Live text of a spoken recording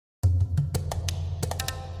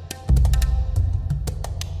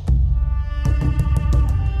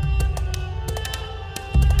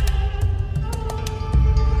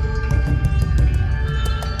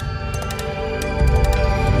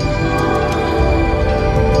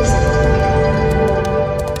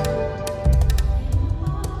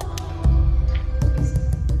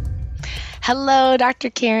Hello, Dr.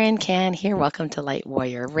 Karen Can here. Welcome to Light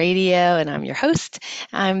Warrior Radio, and I'm your host.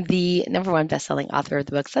 I'm the number one best-selling author of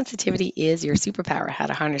the book Sensitivity is Your Superpower: How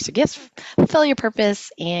to Harness Your Gifts, Fulfill Your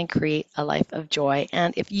Purpose, and Create a Life of Joy.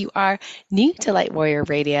 And if you are new to Light Warrior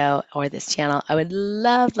Radio or this channel, I would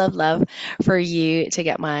love, love, love for you to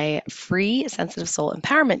get my free Sensitive Soul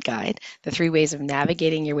Empowerment Guide, the 3 ways of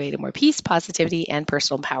navigating your way to more peace, positivity, and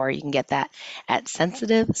personal power. You can get that at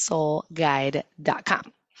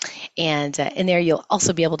sensitivesoulguide.com. And in there, you'll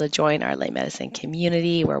also be able to join our lay medicine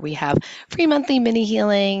community where we have free monthly mini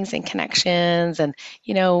healings and connections. And,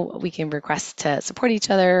 we can request to support each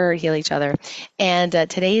other, heal each other. And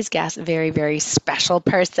today's guest, a very, very special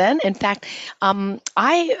person. In fact,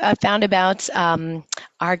 I found about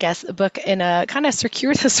our guest book in a kind of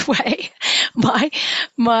circuitous way. My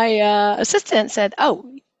assistant said,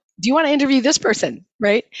 "Oh, do you want to interview this person?"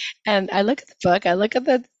 Right? And I look at the book, I look at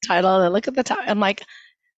the title, and I look at the top. I'm like,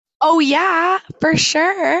 oh, yeah, for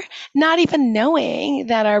sure. Not even knowing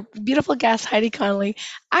that our beautiful guest, Heidi Connolly,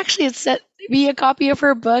 actually had sent me a copy of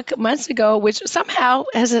her book months ago, which somehow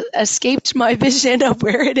has escaped my vision of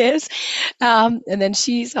where it is. And then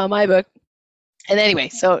she saw my book. And anyway,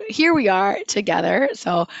 so here we are together.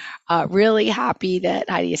 So really happy that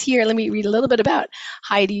Heidi is here. Let me read a little bit about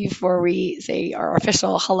Heidi before we say our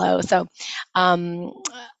official hello. So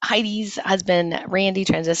Heidi's husband, Randy,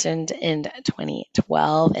 transitioned in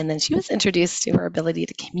 2012, and then she was introduced to her ability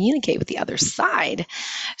to communicate with the other side.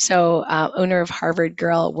 So owner of Harvard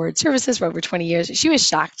Girl Word Services for over 20 years, she was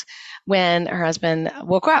shocked when her husband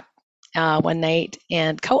woke up one night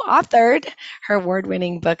and co-authored her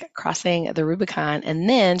award-winning book, Crossing the Rubicon. And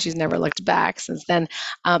then she's never looked back since then.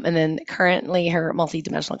 And then currently her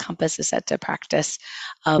multidimensional compass is set to practice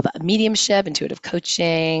of mediumship, intuitive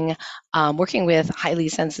coaching, working with highly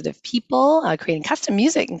sensitive people, creating custom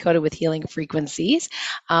music encoded with healing frequencies,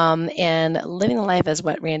 and living the life as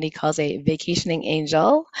what Randy calls a vacationing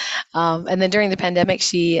angel. And then during the pandemic,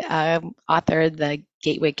 she authored the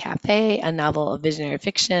Gateway Cafe, a novel of visionary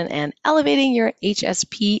fiction, and Elevating Your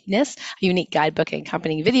HSP-ness, a unique guidebook and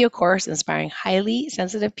accompanying video course inspiring highly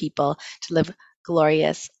sensitive people to live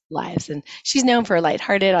glorious lives. And she's known for a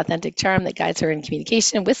lighthearted, authentic charm that guides her in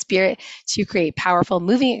communication with spirit to create powerful,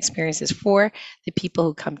 moving experiences for the people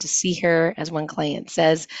who come to see her. As one client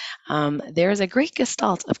says, there is a great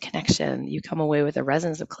gestalt of connection. You come away with a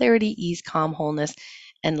resonance of clarity, ease, calm, wholeness,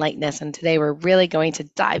 and lightness. And today we're really going to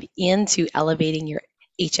dive into elevating your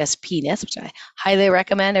HSP-ness, which I highly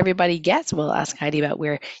recommend everybody gets. We'll ask Heidi about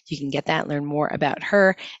where you can get that and learn more about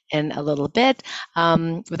her in a little bit.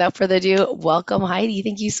 Without further ado, welcome, Heidi.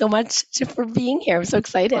 Thank you so much for being here. I'm so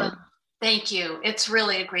excited. Well, thank you. It's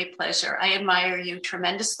really a great pleasure. I admire you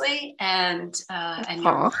tremendously and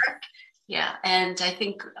your work. Yeah, and I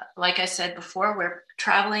think, like I said before, we're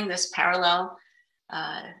traveling this parallel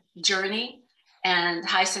journey, and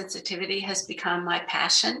high sensitivity has become my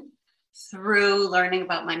passion through learning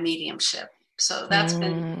about my mediumship. So that's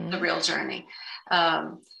been the real journey.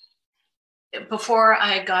 Before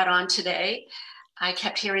I got on today, I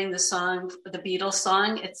kept hearing the song, the Beatles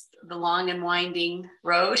song, it's The Long and Winding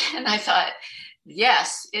Road. And I thought,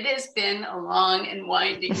 yes, it has been a long and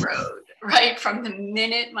winding road, right? From the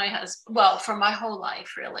minute my husband, well, for my whole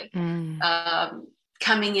life, really,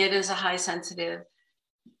 coming in as a high sensitive,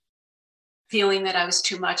 feeling that I was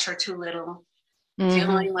too much or too little,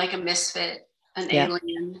 feeling like a misfit, an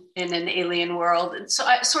alien in an alien world. And so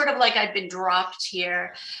I sort of like I'd been dropped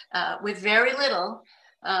here with very little,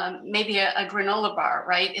 maybe a granola bar,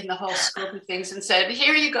 right, in the whole scope of things, and said,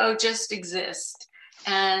 here you go, just exist.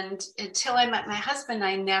 And until I met my husband,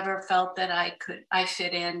 I never felt that I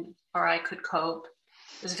fit in or I could cope.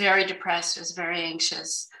 I was very depressed. I was very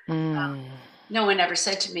anxious. No one ever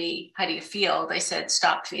said to me, how do you feel? They said,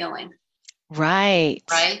 stop feeling. Right.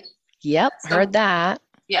 Yep, so, heard that.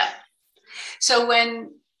 Yeah. So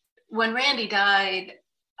when Randy died,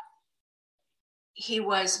 he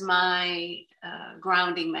was my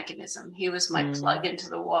grounding mechanism. He was my plug into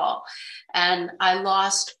the wall. And I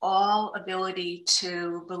lost all ability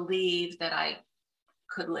to believe that I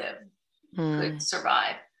could live, could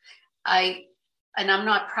survive. And I'm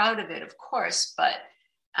not proud of it, of course, but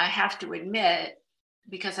I have to admit,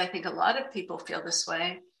 because I think a lot of people feel this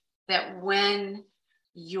way, that when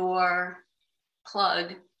your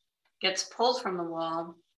plug gets pulled from the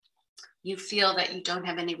wall, you feel that you don't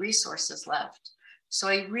have any resources left. So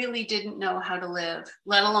I really didn't know how to live,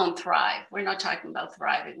 let alone thrive. We're not talking about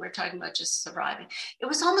thriving. We're talking about just surviving. It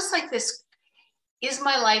was almost like this, is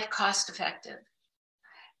my life cost effective?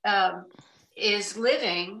 Is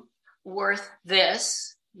living worth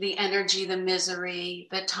this? the energy, the misery,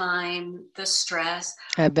 the time, the stress?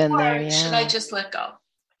 I've been there, Or should I yeah. just let go?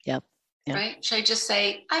 Yep. Yep. Right? Should I just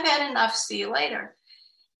say, I've had enough, see you later?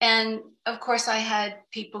 And of course, I had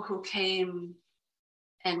people who came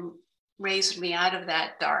and raised me out of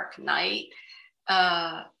that dark night.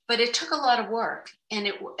 But it took a lot of work,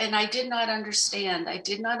 and I did not understand. I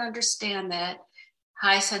did not understand that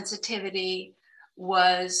high sensitivity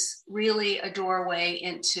was really a doorway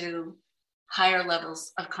into higher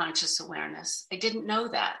levels of conscious awareness. I didn't know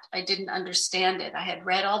that. I didn't understand it. I had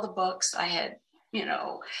read all the books. I had,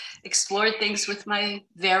 explored things with my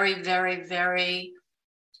very, very, very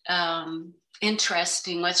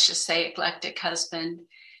interesting, let's just say, eclectic husband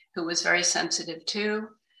who was very sensitive too,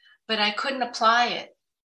 but I couldn't apply it.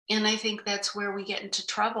 And I think that's where we get into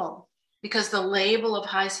trouble, because the label of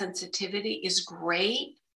high sensitivity is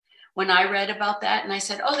great. When I read about that and I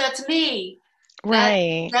said, oh, that's me, that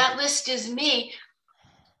Right. that list is me.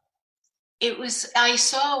 I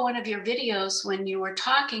saw one of your videos when you were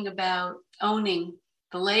talking about owning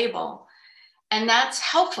the label, and that's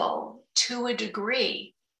helpful to a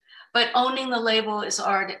degree. But owning the label is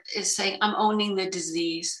saying, I'm owning the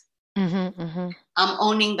disease. Mm-hmm, mm-hmm. I'm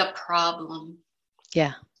owning the problem.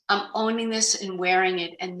 Yeah. I'm owning this and wearing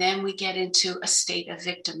it. And then we get into a state of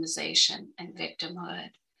victimization and victimhood.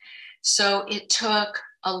 So it took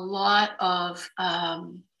a lot of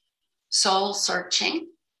soul searching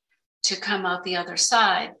to come out the other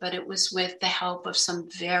side, but it was with the help of some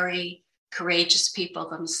very courageous people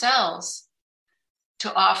themselves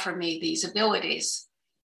to offer me these abilities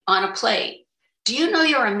on a plate. Do you know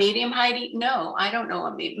you're a medium, Heidi? No, I don't know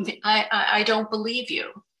a medium. I don't believe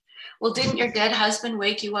you. Well, didn't your dead husband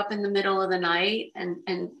wake you up in the middle of the night and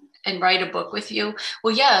write a book with you?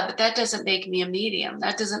 Well, yeah, but that doesn't make me a medium.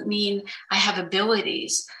 That doesn't mean I have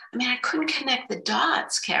abilities. I mean, I couldn't connect the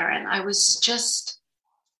dots, Karen. I was just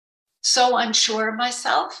so unsure of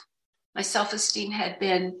myself. My self-esteem had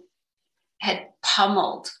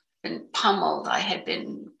pummeled. I had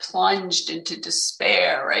been plunged into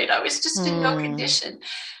despair, right? I was just in no Mm. condition.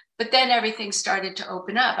 But then everything started to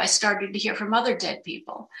open up. I started to hear from other dead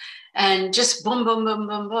people, and just boom, boom, boom,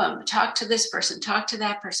 boom, boom. Talk to this person, talk to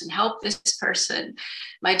that person, help this person.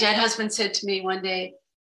 My dead husband said to me one day,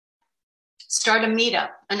 start a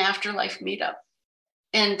meetup, an afterlife meetup.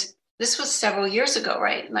 And this was several years ago,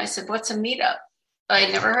 right? And I said, what's a meetup? I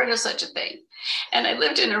had never heard of such a thing. And I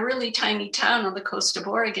lived in a really tiny town on the coast of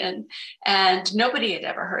Oregon, and nobody had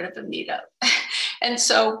ever heard of a meetup. And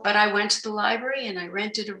so, but I went to the library and I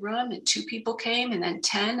rented a room, and 2 people came, and then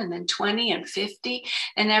 10, and then 20, and 50.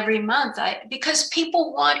 And every month, because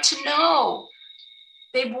people want to know,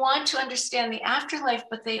 they want to understand the afterlife,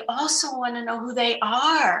 but they also want to know who they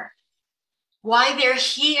are, why they're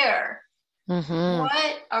here. Mm-hmm.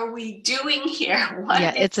 What are we doing here? Yeah, What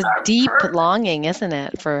is it's a our deep purpose? longing, isn't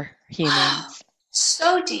it, for humans?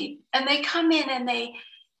 So deep. And they come in and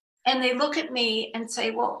they look at me and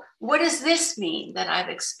say, well, what does this mean that I've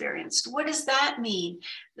experienced? What does that mean?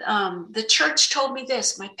 The church told me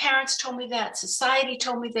this. My parents told me that. Society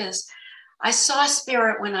told me this. I saw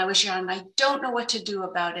spirit when I was young. I don't know what to do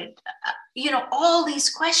about it. All these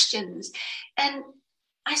questions. And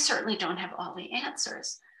I certainly don't have all the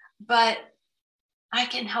answers, but I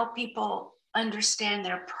can help people understand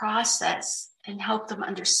their process and help them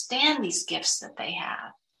understand these gifts that they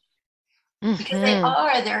have, because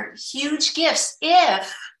Mm-hmm. they're huge gifts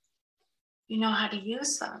if you know how to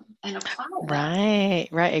use them and apply them. Right,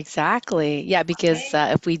 right, exactly. Yeah, because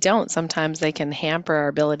Right? if we don't, sometimes they can hamper our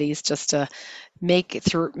abilities just to make it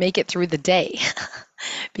through the day,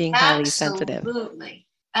 being highly sensitive. Absolutely.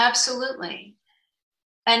 Absolutely.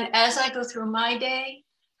 And as I go through my day,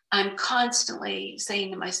 I'm constantly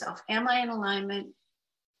saying to myself, am I in alignment?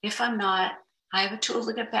 If I'm not, I have a tool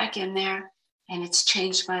to get back in there, and it's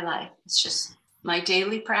changed my life. It's just my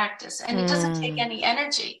daily practice. And it doesn't take Mm, any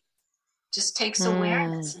energy, it just takes mm.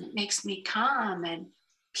 awareness, and it makes me calm and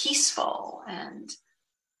peaceful. And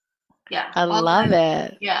yeah, I all love good.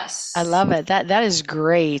 it. I Yes. love it. That is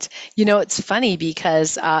great. You know, it's funny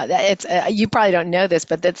because it's you probably don't know this,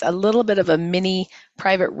 but that's a little bit of a mini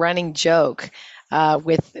private running joke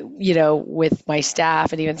with with my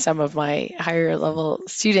staff and even some of my higher level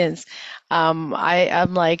students. I'm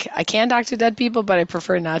like I can talk to dead people, but I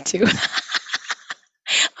prefer not to.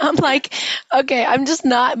 I'm like, okay, I'm just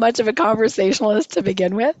not much of a conversationalist to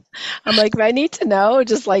begin with. I'm like, if I need to know,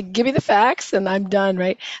 just like give me the facts and I'm done,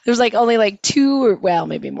 right? There's like only like two, or well,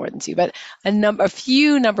 maybe more than two, but a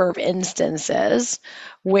few number of instances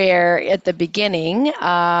where at the beginning,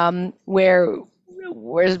 where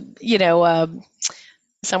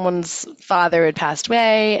someone's father had passed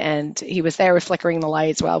away, and he was there flickering the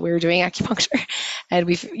lights while we were doing acupuncture. And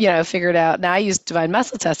we, figured out. Now I use divine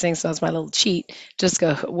muscle testing, so that's my little cheat. Just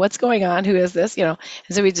go, what's going on? Who is this? And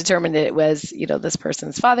so we determined that it was, this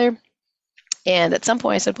person's father. And at some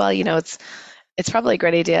point, I said, well, it's probably a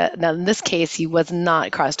great idea. Now, in this case, he was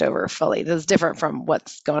not crossed over fully. This is different from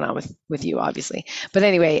what's going on with you, obviously. But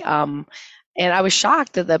anyway, and I was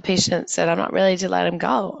shocked that the patient said, I'm not ready to let him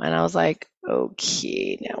go. And I was like,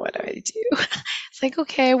 okay, now what do I do? It's like,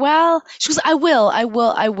 okay, well, she goes, I will.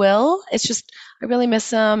 It's just, I really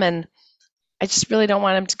miss him. And I just really don't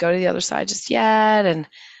want him to go to the other side just yet. And I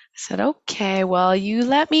said, okay, well, you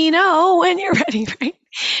let me know when you're ready, right?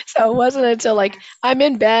 So it wasn't until like I'm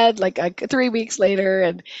in bed, like 3 weeks later,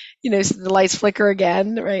 and so the lights flicker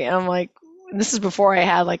again, right? And I'm like, and this is before I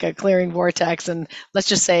had like a clearing vortex and let's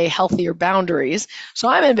just say healthier boundaries. So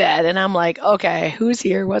I'm in bed and I'm like, okay, who's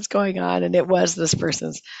here? What's going on? And it was this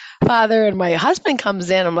person's father. And my husband comes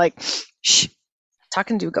in. I'm like, shh,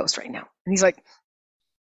 talking to a ghost right now. And he's like,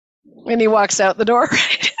 and he walks out the door.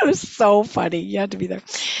 Right? It was so funny. You had to be there.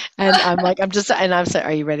 And I'm like, and I'm saying,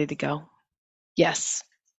 are you ready to go? Yes.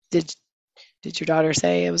 Did your daughter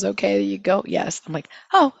say it was okay that you go? Yes. I'm like,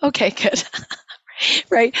 oh, okay, good.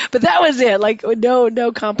 Right. But that was it. Like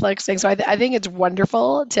no complex thing. So I think it's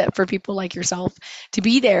wonderful for people like yourself to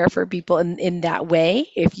be there for people in that way.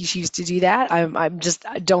 If you choose to do that, I'm just,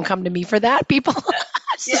 don't come to me for that, people.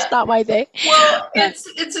 It's just not my thing. Well, But,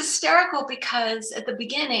 it's hysterical because at the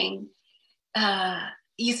beginning,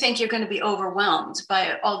 you think you're going to be overwhelmed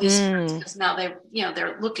by all these spirits because now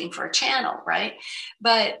they're looking for a channel, right?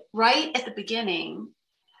 But right at the beginning,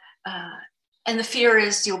 and the fear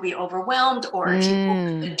is you'll be overwhelmed, or if you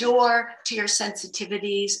open the door to your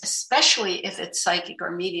sensitivities, especially if it's psychic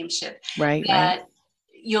or mediumship, right.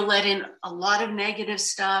 You'll let in a lot of negative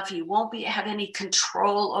stuff. You won't have any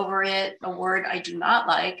control over it, a word I do not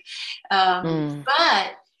like. But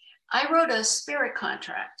I wrote a spirit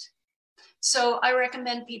contract. So I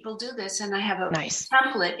recommend people do this. And I have a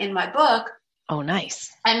template in my book. Oh,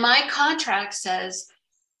 nice. And my contract says,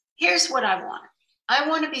 here's what I want. I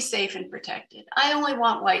want to be safe and protected. I only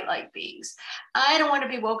want white light beings. I don't want to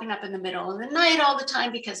be woken up in the middle of the night all the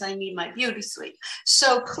time because I need my beauty sleep.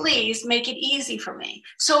 So please make it easy for me.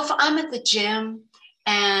 So if I'm at the gym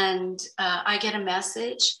and I get a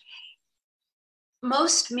message,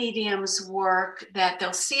 most mediums work that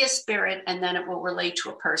they'll see a spirit and then it will relate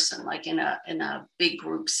to a person, like in a big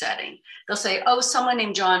group setting. They'll say, oh, someone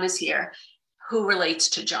named John is here who relates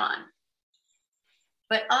to John.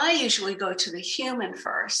 But I usually go to the human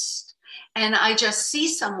first, and I just see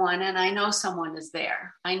someone and I know someone is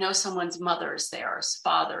there. I know someone's mother is there, or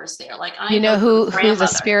father is there. Like I know who the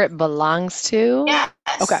spirit belongs to? Yes.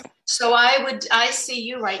 Okay. So I see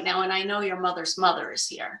you right now and I know your mother's mother is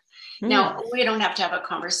here. Now, we don't have to have a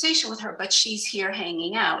conversation with her, but she's here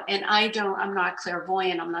hanging out. And I'm not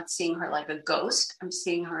clairvoyant. I'm not seeing her like a ghost. I'm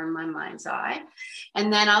seeing her in my mind's eye.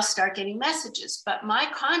 And then I'll start getting messages. But my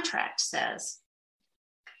contract says,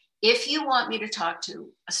 if you want me to talk to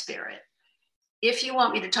a spirit, if you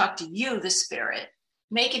want me to talk to you, the spirit,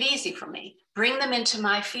 make it easy for me. Bring them into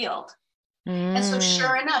my field. And so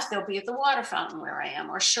sure enough, they'll be at the water fountain where I am,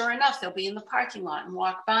 or sure enough, they'll be in the parking lot and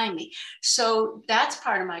walk by me. So that's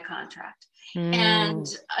part of my contract. And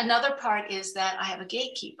another part is that I have a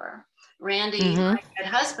gatekeeper. Randy, my good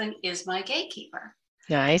husband, is my gatekeeper.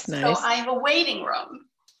 Nice. So I have a waiting room.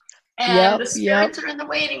 And the spirits are in the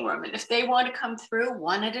waiting room. And if they want to come through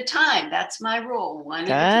one at a time, that's my rule. One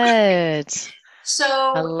at a time. So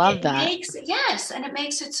I love that. And it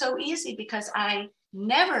makes it so easy because I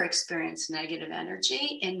never experience negative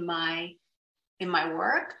energy in my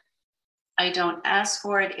work. I don't ask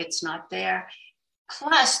for it. It's not there.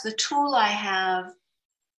 Plus, the tool I have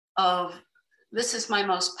this is my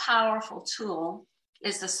most powerful tool,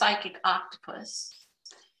 is the psychic octopus.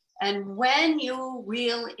 And when you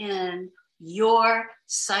reel in your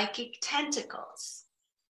psychic tentacles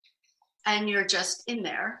and you're just in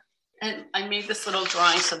there, and I made this little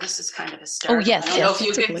drawing, so this is kind of hysterical. Oh, yes. I don't know if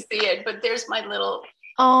you can see it, but there's my little...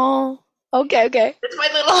 Oh, okay. It's my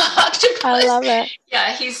little octopus. I love it.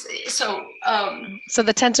 Yeah, he's... So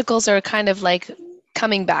the tentacles are kind of like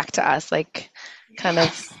coming back to us, like kind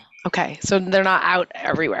of... Okay, so they're not out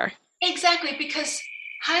everywhere. Exactly, because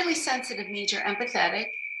highly sensitive means you're empathetic,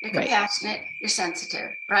 you're compassionate, you're sensitive,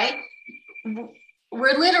 right?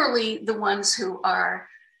 We're literally the ones who are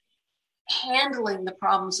handling the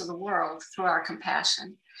problems of the world through our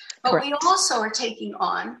compassion. But we also are taking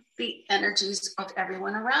on the energies of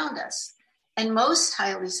everyone around us. And most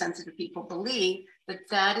highly sensitive people believe that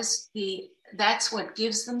that's what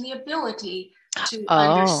gives them the ability to Oh,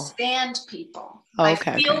 understand people. I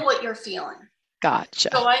okay, feel okay. what you're feeling. Gotcha.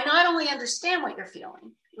 So I not only understand what you're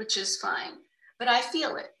feeling, which is fine, but I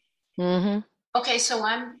feel it. Mm-hmm. Okay, so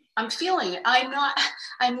I'm feeling it. I'm not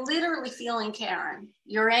I'm literally feeling Karen.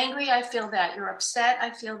 You're angry, I feel that. You're upset,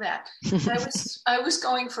 I feel that. I was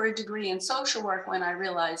going for a degree in social work when I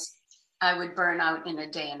realized I would burn out in a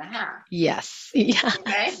day and a half. Yes. Okay?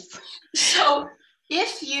 Yes. So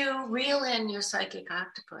if you reel in your psychic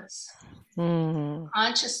octopus Mm.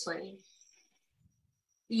 consciously,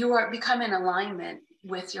 you are become in alignment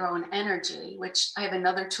with your own energy, which I have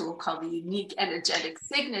another tool called the unique energetic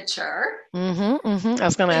signature. Mm-hmm. Mm-hmm. I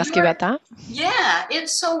was going to So ask you about that. yeah,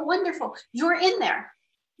 it's so wonderful. You're in there,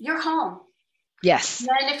 you're home. Yes.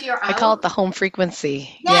 Then if you're I call it out, the home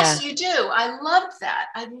frequency. Yeah. yes, you do. I love that.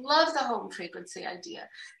 I love the home frequency idea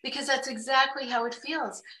because that's exactly how it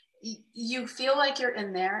feels. You feel like you're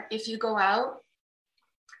in there. If you go out,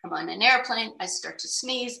 I'm on an airplane, I start to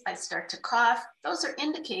sneeze, I start to cough. Those are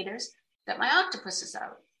indicators that my octopus is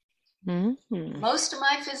out. Mm-hmm. Most of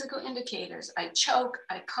my physical indicators, I choke,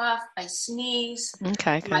 I cough, I sneeze,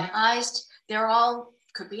 Okay, my okay. eyes, they're all,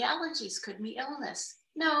 could be allergies, could be illness.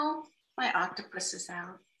 No, my octopus is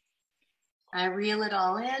out. I reel it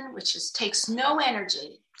all in, which just takes no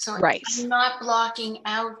energy. So Right. I'm not blocking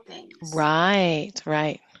out things. Right.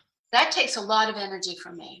 Right. That takes a lot of energy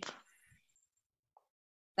from me.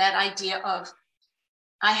 That idea of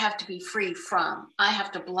I have to be free from, I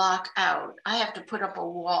have to block out, I have to put up a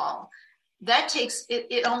wall. That takes,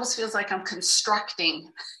 it almost feels like I'm constructing.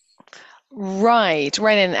 Right,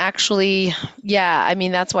 right. And actually, yeah, I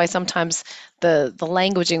mean, that's why sometimes the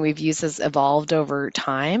languaging we've used has evolved over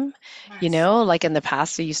time. Yes. Like in the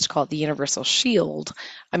past, they used to call it the universal shield.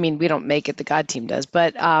 I mean, we don't make it, the God team does,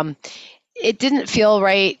 but it didn't feel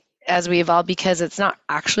right as we evolved because it's not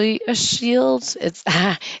actually a shield. It's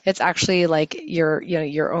it's actually like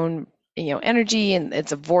your own energy, and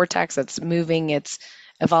it's a vortex that's moving. It's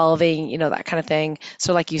evolving, that kind of thing.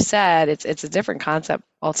 So like you said, it's a different concept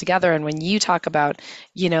altogether. And when you talk about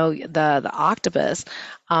the octopus,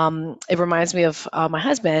 it reminds me of my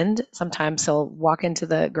husband. Sometimes he'll walk into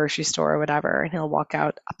the grocery store or whatever, and he'll walk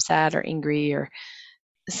out upset or angry or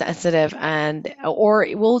sensitive, and or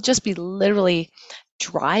we'll just be literally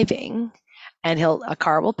driving, and he'll a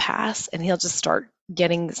car will pass and he'll just start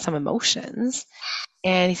getting some emotions.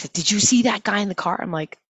 And he said, "Did you see that guy in the car?" I'm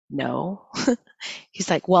like, "No." He's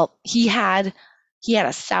like, "Well, he had a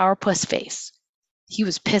sourpuss face. He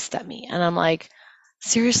was pissed at me." And I'm like,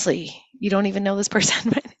 "Seriously, you don't even know this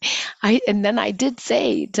person?" But and then I did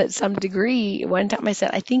say to some degree one time, I said,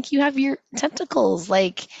 "I think you have your tentacles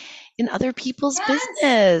like in other people's Yes.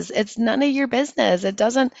 business. It's none of your business. It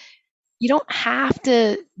doesn't You don't have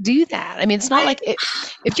to do that." I mean, it's not I, like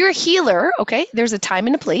if you're a healer, okay, there's a time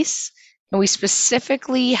and a place, and we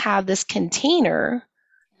specifically have this container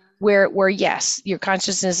where yes, your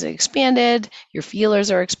consciousness is expanded, your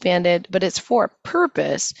feelers are expanded, but it's for a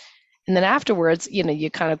purpose. And then afterwards,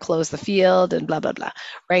 you kind of close the field and blah blah blah,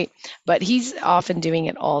 right? But he's often doing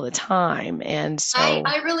it all the time, and so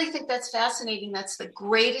I really think that's fascinating. That's the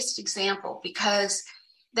greatest example because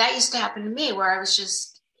that used to happen to me where I was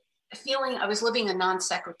just feeling I was living a non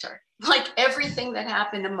sequitur. Like everything that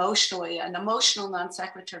happened emotionally, an emotional non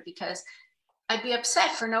sequitur, because I'd be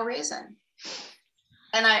upset for no reason.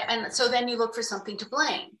 And so then you look for something to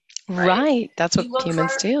blame, right? right, that's what You look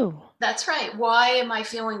humans for do. that's right. Why am I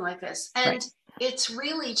feeling like this? Right. And it's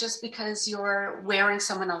really just because you're wearing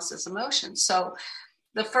someone else's emotions. So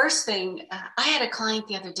the first thing, I had a client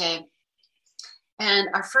the other day, and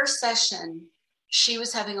our first session, she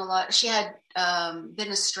was having she had been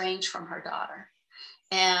estranged from her daughter.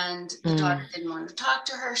 And the daughter Mm. didn't want to talk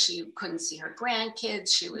to her. She couldn't see her grandkids.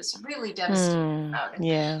 She was really devastated about it.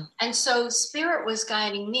 Yeah. And so spirit was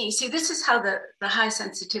guiding me. See, this is how the high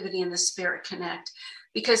sensitivity and the spirit connect,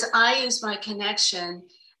 because I use my connection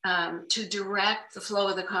to direct the flow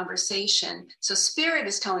of the conversation. So spirit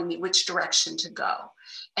is telling me which direction to go,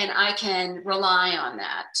 and I can rely on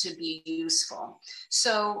that to be useful.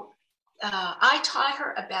 So I taught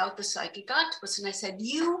her about the psychic octopus, and I said,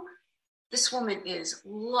 this woman is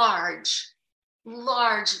large,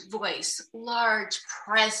 large voice, large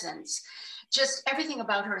presence. Just everything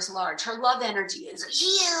about her is large. Her love energy is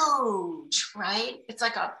huge, right? It's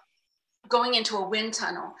like a going into a wind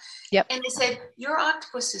tunnel. Yep. And they said, your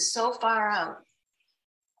octopus is so far out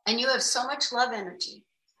and you have so much love energy.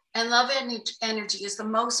 And love energy is the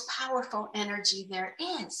most powerful energy there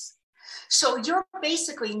is. So you're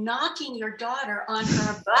basically knocking your daughter on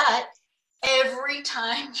her butt every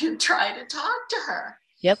time you try to talk to her.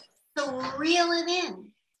 Yep. So reel it in.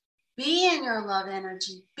 Be in your love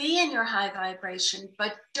energy, be in your high vibration,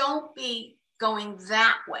 but don't be going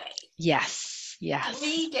that way. Yes. Yes.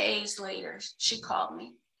 3 days later, she called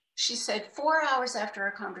me. She said 4 hours after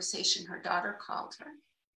our conversation, her daughter called her.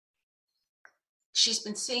 She's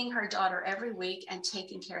been seeing her daughter every week and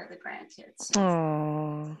taking care of the grandkids.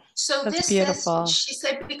 Oh, So that's this says, beautiful. she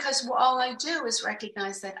said, because all I do is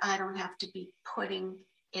recognize that I don't have to be putting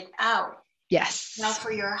it out. Now, Yes.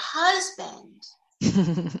 for your husband,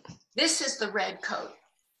 this is the red coat.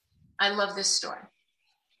 I love this story.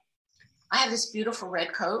 I have this beautiful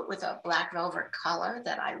red coat with a black velvet collar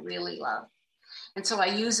that I really love. And so I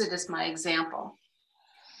use it as my example.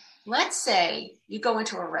 Let's say you go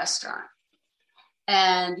into a restaurant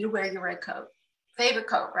and you wear your red coat, favorite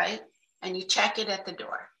coat, right? And you check it at the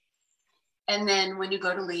door. And then when you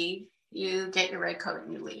go to leave, you get your red coat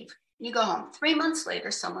and you leave. You go home. 3 months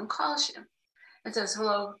later, someone calls you and says,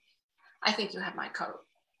 hello, I think you have my coat.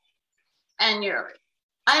 And you're like,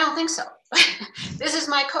 I don't think so. This is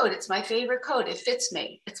my coat. It's my favorite coat. It fits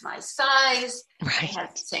me. It's my size. Right. It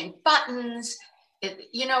has the same buttons.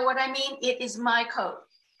 You know what I mean? It is my coat.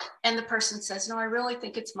 And the person says, no, I really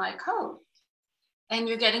think it's my coat. And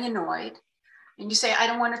you're getting annoyed. And you say, I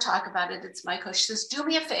don't want to talk about it. It's my coat. She says, do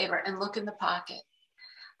me a favor and look in the pocket.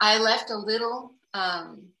 I left a little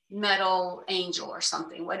metal angel or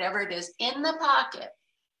something, whatever it is, in the pocket,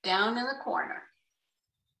 down in the corner.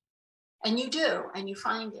 And you do, and you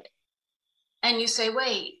find it. And you say,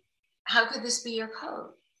 wait, how could this be your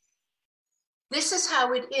coat? This is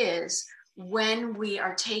how it is when we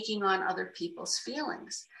are taking on other people's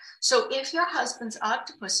feelings. So if your husband's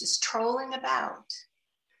octopus is trolling about,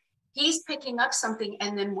 he's picking up something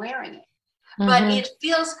and then wearing it. But it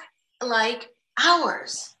feels like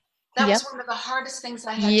ours. That was one of the hardest things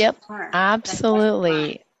I had to learn.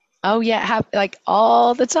 Absolutely. Oh yeah, like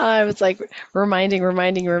all the time. It's like reminding.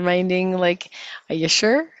 Like, are you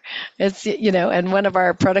sure? It's and one of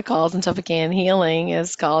our protocols in Topicana healing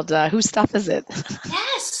is called "Whose stuff is it?"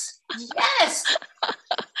 Yes, yes.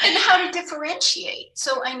 And how to differentiate.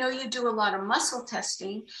 So I know you do a lot of muscle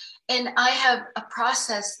testing, and I have a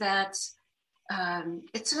process that's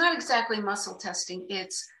it's not exactly muscle testing.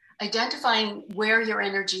 It's identifying where your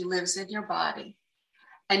energy lives in your body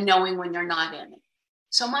and knowing when you're not in it.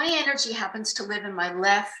 So my energy happens to live in my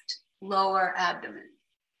left lower abdomen.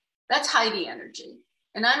 That's Heidi energy.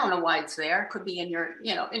 And I don't know why it's there. It could be in your,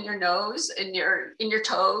 in your nose, in your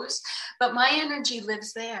toes, but my energy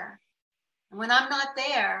lives there. And when I'm not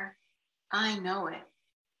there, I know it.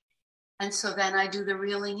 And so then I do the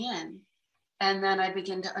reeling in, and then I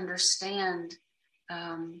begin to understand.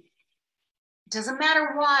 Doesn't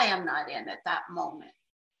matter why I'm not in at that moment.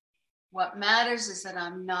 What matters is that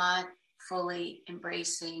I'm not fully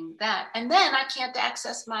embracing that. And then I can't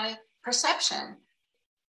access my perception.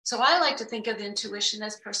 So I like to think of intuition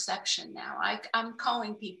as perception now. I'm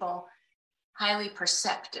calling people highly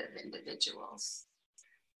perceptive individuals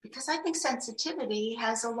because I think sensitivity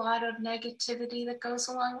has a lot of negativity that goes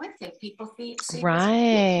along with it. People see it as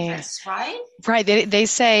weakness, right? Right. They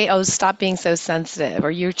say, "Oh, stop being so sensitive," or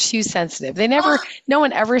 "You're too sensitive." No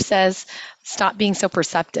one ever says, "Stop being so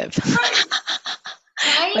perceptive." Right.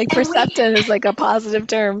 Right. Like And perceptive is like a positive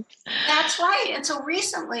term. that's right. And so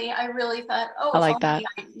recently I really thought, oh, I if like only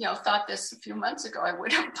that. I, thought this a few months ago, I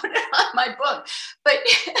would have put it on my book. But,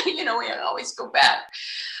 we always go back.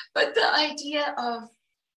 But the idea of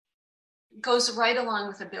goes right along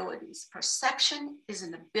with abilities. Perception is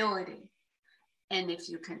an ability. And if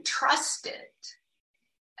you can trust it,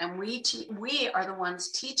 and we are the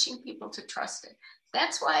ones teaching people to trust it.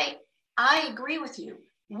 That's why I agree with you.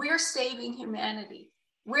 We're saving humanity.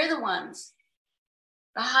 We're the ones,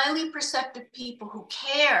 the highly perceptive people who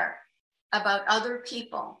care about other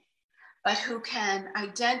people, but who can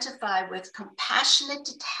identify with compassionate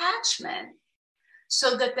detachment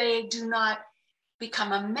so that they do not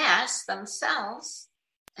become a mess themselves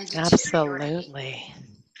and deteriorate. Absolutely.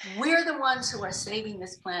 We're the ones who are saving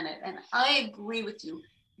this planet. And I agree with you.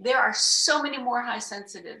 There are so many more high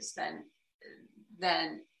sensitives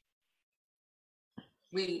than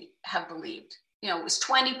we have believed. It was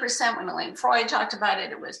 20% when Elaine Freud talked about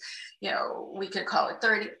it. It was, we could call it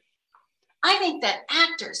 30. I think that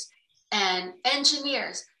actors and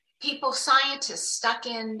engineers, people, scientists stuck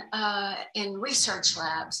in research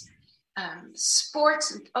labs,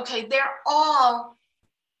 sports, okay, they're all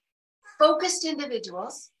focused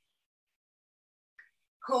individuals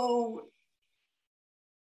who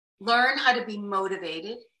learn how to be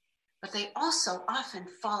motivated, but they also often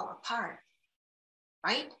fall apart,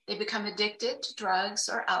 right? They become addicted to drugs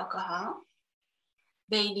or alcohol.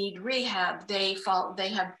 They need rehab. They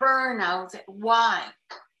have burnout. Why?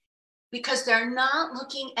 because they're not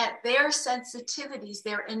looking at their sensitivities,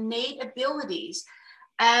 their innate abilities,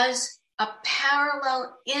 as a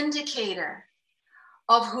parallel indicator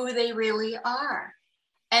of who they really are.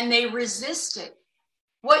 And they resist it.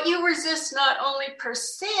 What you resist not only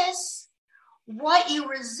persists, what you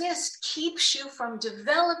resist keeps you from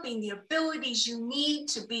developing the abilities you need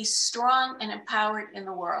to be strong and empowered in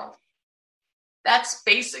the world. That's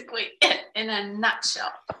basically it in a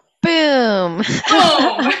nutshell. Boom. Boom.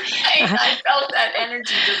 I felt that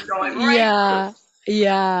energy just going right Yeah.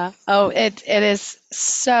 Yeah. Oh, it is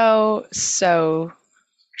so, so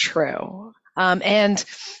true. And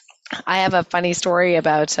I have a funny story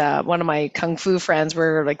about one of my kung fu friends.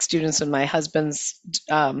 We're like students in my husband's,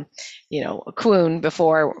 Kwoon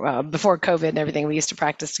before COVID and everything. We used to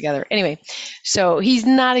practice together. Anyway, so he's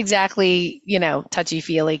not exactly, touchy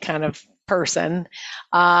feely kind of person,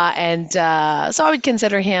 and so I would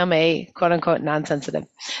consider him a quote unquote non-sensitive.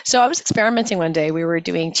 So I was experimenting one day. We were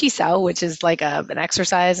doing chi sao, which is like an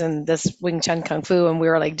exercise in this Wing Chun kung fu, and we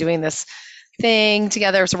were like doing this thing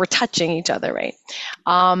together. So we're touching each other, right?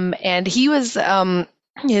 And he was,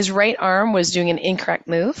 his right arm was doing an incorrect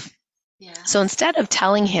move. Yeah. So instead of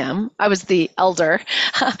telling him, I was the elder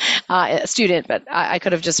student, but I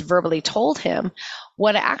could have just verbally told him.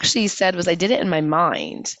 What I actually said was I did it in my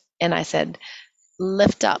mind. And I said,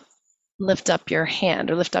 lift up your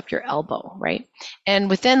hand or lift up your elbow, right? And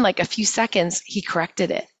within like a few seconds, he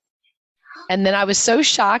corrected it. And then I was so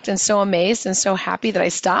shocked and so amazed and so happy that I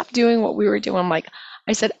stopped doing what we were doing.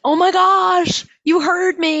 I said, oh my gosh, you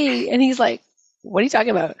heard me. And he's like, what are you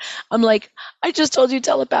talking about? I'm like, I just told you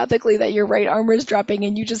telepathically that your right arm was dropping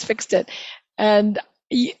and you just fixed it. And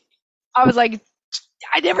I was like,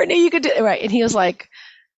 I never knew you could do it. Right. And he was like,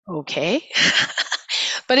 okay.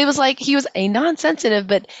 But it was like he was a non-sensitive,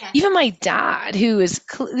 but even my dad, who is,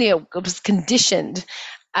 was conditioned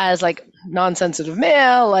as like non-sensitive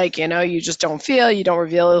male, like, you just don't feel, you don't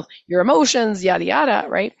reveal your emotions, yada, yada,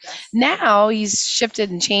 right? Yes. Now he's shifted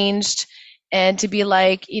and changed, and to be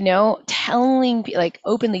like,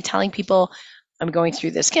 openly telling people, I'm going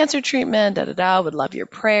through this cancer treatment, da, da, da, would love your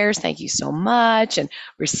prayers. Thank you so much. And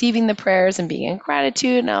receiving the prayers and being in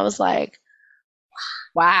gratitude. And I was like,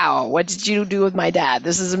 wow, what did you do with my dad?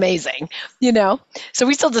 This is amazing, So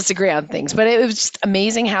we still disagree on things, but it was just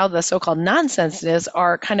amazing how the so-called non-sensitives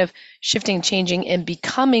are kind of shifting, changing, and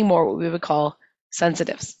becoming more what we would call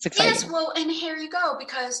sensitives. It's exciting. Yes, well, and here you go,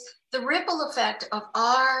 because the ripple effect of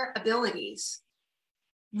our abilities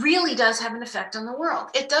really does have an effect on the world.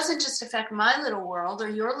 It doesn't just affect my little world or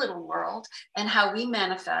your little world and how we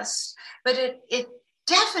manifest, but it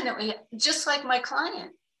definitely, just like my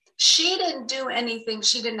client, she didn't do anything.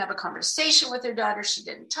 She didn't have a conversation with her daughter. She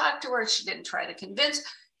didn't talk to her. She didn't try to convince.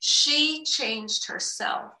 She changed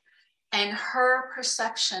herself and her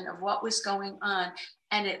perception of what was going on.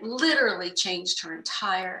 And it literally changed her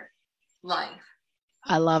entire life.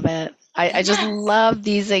 I love it. I just love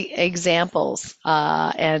these examples.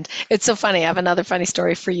 And it's so funny. I have another funny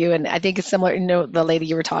story for you. And I think it's similar, the lady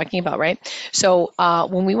you were talking about, right? So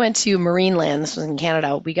when we went to Marineland, this was in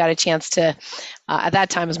Canada, we got a chance to, at that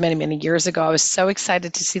time, it was many, many years ago, I was so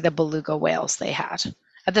excited to see the beluga whales they had.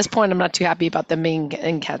 At this point, I'm not too happy about them being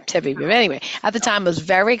in captivity. But anyway, at the time, I was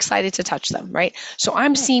very excited to touch them, right? So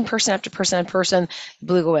I'm seeing person after person after person, the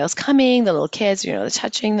beluga whales coming, the little kids, they're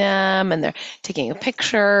touching them, and they're taking a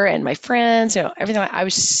picture, and my friends, everything. I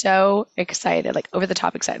was so excited, like over the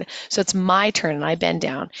top excited. So it's my turn, and I bend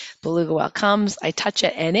down. Beluga whale comes, I touch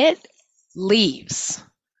it, and it leaves.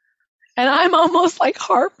 And I'm almost like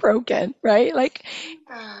heartbroken, right? Like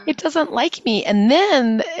it doesn't like me. And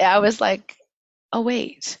then I was like, oh,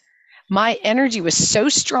 wait, my energy was so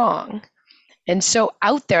strong and so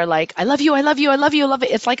out there, like, I love you, I love you, I love you, I love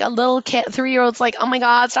it. It's like a little kid, 3-year-old's like, oh my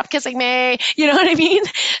God, stop kissing me. You know what I mean?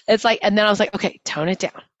 It's like, and then I was like, okay, tone it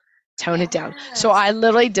down. Tone it down. So I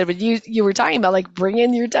literally did what you were talking about, like bring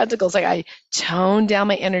in your tentacles. Like I toned down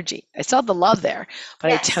my energy. I still had the love there,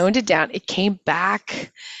 but I toned it down. It came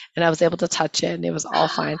back and I was able to touch it and it was all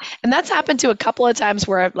fine. And that's happened to a couple of times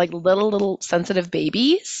where I've like little sensitive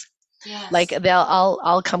babies. Yes. Like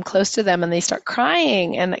I'll come close to them and they start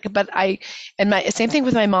crying and my same thing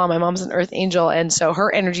with my mom. My mom's an earth angel and so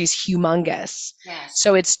her energy is humongous. Yes.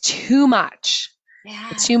 So it's too much. Yeah.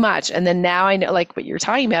 It's too much. And then now I know like what you're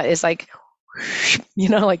talking about is like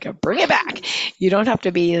like bring it back. You don't have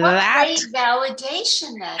to be what that great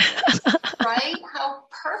validation that is, right? How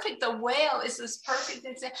perfect. The whale is this perfect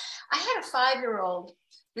example. I had a 5-year-old.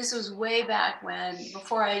 This was way back when,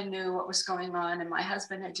 before I knew what was going on and my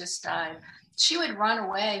husband had just died. She would run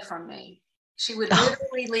away from me. She would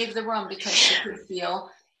literally leave the room because she could feel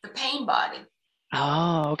the pain body.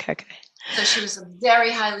 Oh, okay, okay. So she was a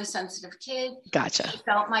very highly sensitive kid. Gotcha. She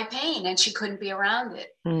felt my pain and she couldn't be around it.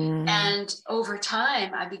 Mm, And over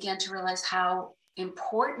time, I began to realize how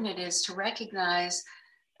important it is to recognize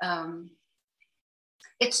um,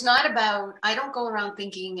 it's not about, I don't go around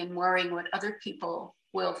thinking and worrying what other people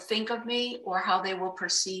will think of me or how they will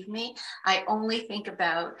perceive me. I only think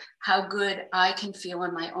about how good I can feel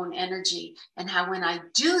in my own energy and how when I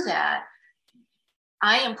do that,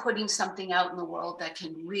 I am putting something out in the world that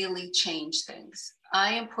can really change things.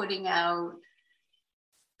 I am putting out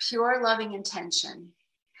pure loving intention.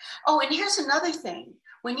 Oh, and here's another thing.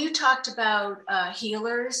 When you talked about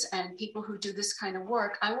healers and people who do this kind of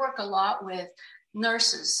work, I work a lot with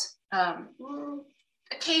nurses,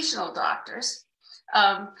 occasional doctors,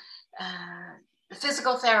 um,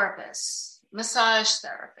 physical therapists, massage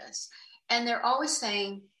therapists. And they're always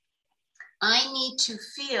saying, I need to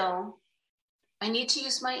feel, I need to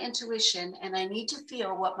use my intuition and I need to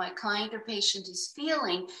feel what my client or patient is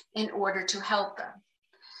feeling in order to help them.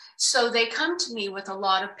 So they come to me with a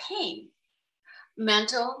lot of pain,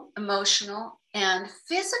 mental, emotional, and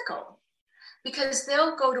physical, because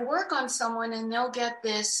they'll go to work on someone and they'll get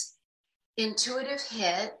this intuitive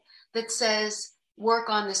hit that says, work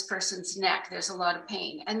on this person's neck. There's a lot of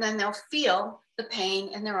pain. And then they'll feel the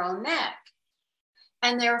pain in their own neck.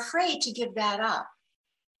 And they're afraid to give that up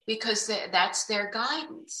because that's their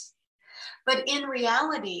guidance. But in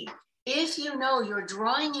reality, if you know you're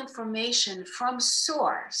drawing information from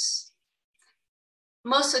source,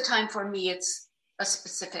 most of the time for me, it's a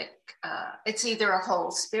specific, it's either a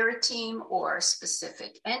whole spirit team or a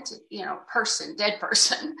specific entity, person, dead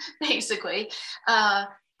person, basically.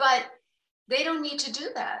 But they don't need to do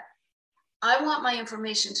that. I want my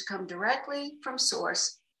information to come directly from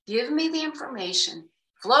source. Give me the information,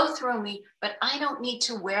 flow through me, but I don't need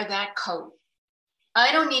to wear that coat.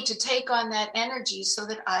 I don't need to take on that energy so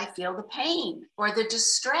that I feel the pain or the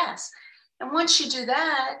distress. And once you do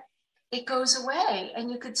that, it goes away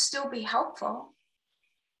and you could still be helpful.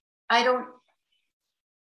 I don't,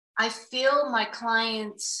 I feel my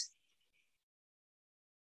clients'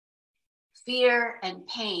 fear and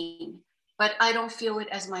pain, but I don't feel it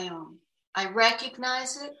as my own. I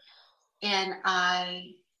recognize it and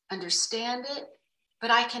I understand it, but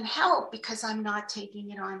I can help because I'm not taking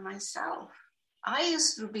it on myself. I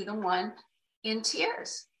used to be the one in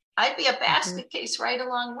tears. I'd be a mhm. basket case right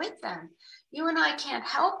along with them. You and I can't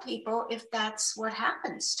help people if that's what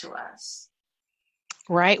happens to us.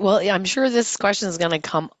 Right. Well, yeah, I'm sure this question is going to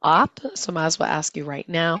come up, so I might as well ask you right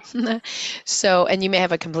now. So, and you may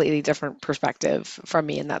have a completely different perspective from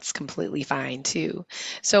me, and that's completely fine too.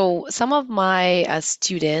 So, some of my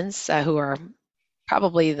students who are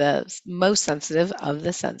probably the most sensitive of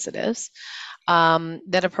the sensitives,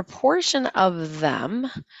 that a proportion of them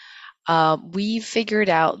we figured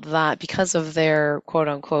out that because of their quote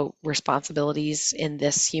unquote responsibilities in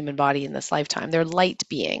this human body in this lifetime, they're light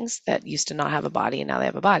beings that used to not have a body and now they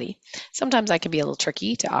have a body. Sometimes that can be a little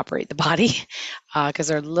tricky to operate the body because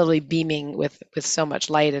they're literally beaming with so much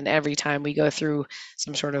light, and every time we go through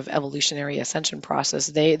some sort of evolutionary ascension process,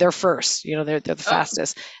 they're first. They're the Oh,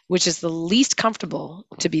 fastest, which is the least comfortable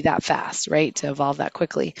to be that fast, right? To evolve that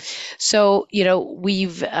quickly. So,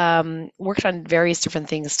 we've worked on various different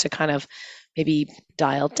things to kind of maybe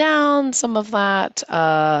dial down some of that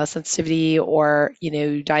sensitivity, or,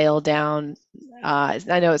 dial down. I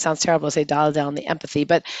know it sounds terrible to say dial down the empathy,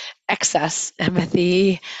 but excess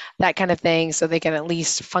empathy, that kind of thing, so they can at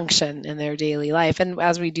least function in their daily life. And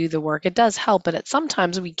as we do the work, it does help, but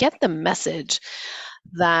sometimes we get the message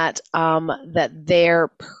that their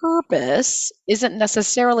purpose isn't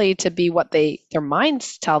necessarily to be what their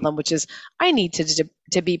minds tell them, which is I need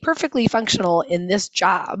to be perfectly functional in this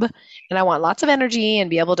job, and I want lots of energy and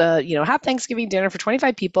be able to have Thanksgiving dinner for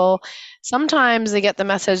 25 people. Sometimes they get the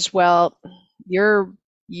message, well, you're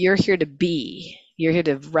you're here to be. You're here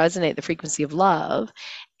to resonate the frequency of love.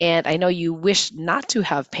 And I know you wish not to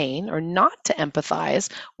have pain or not to empathize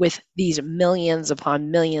with these millions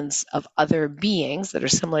upon millions of other beings that are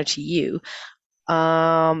similar to you.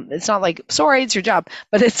 It's not like, sorry, it's your job,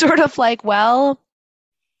 but it's sort of like, well,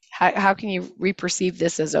 how can you reperceive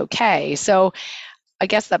this as okay? So I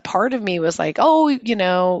guess that part of me was like, oh,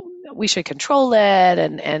 we should control it,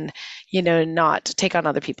 and not take on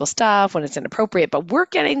other people's stuff when it's inappropriate. But we're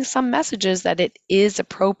getting some messages that it is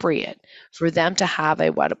appropriate for them to have a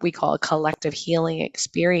what we call a collective healing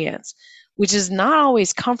experience, which is not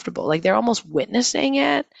always comfortable. Like they're almost witnessing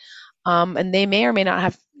it, and they may or may not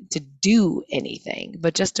have to do anything,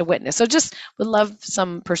 but just to witness. So just would love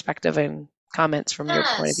some perspective and comments from your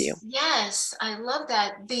point of view. yes, yes. I love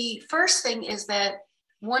that. The first thing is that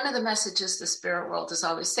one of the messages the spirit world is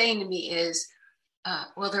always saying to me is,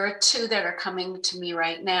 well, there are two that are coming to me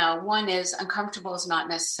right now. One is uncomfortable is not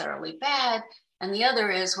necessarily bad. And the other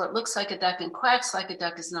is what looks like a duck and quacks like a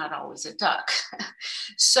duck is not always a duck.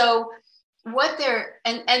 So what they're,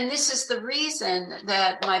 and this is the reason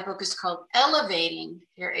that my book is called Elevating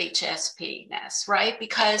Your HSP-ness, right?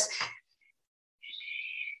 Because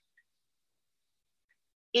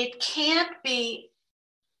it can't be,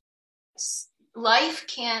 life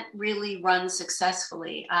can't really run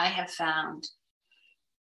successfully, I have found,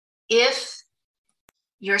 if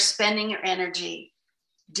you're spending your energy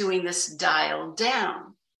doing this dial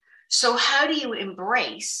down. So how do you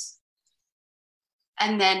embrace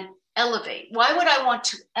and then elevate? Why would I want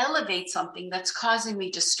to elevate something that's causing me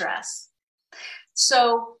distress?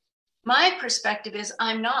 So my perspective is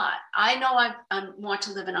I'm not. I know I want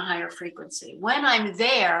to live in a higher frequency. When I'm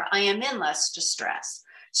there, I am in less distress.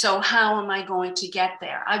 So how am I going to get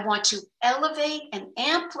there? I want to elevate and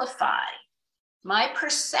amplify my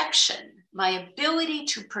perception, my ability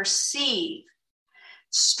to perceive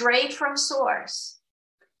straight from source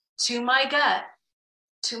to my gut,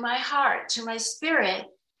 to my heart, to my spirit,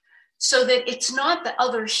 so that it's not the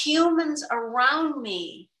other humans around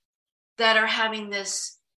me that are having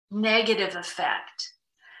this negative effect.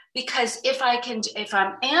 Because if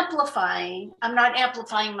I'm amplifying, I'm not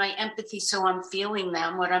amplifying my empathy so I'm feeling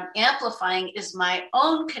them. What I'm amplifying is my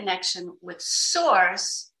own connection with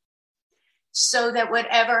source, so that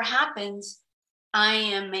whatever happens, I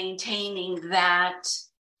am maintaining that.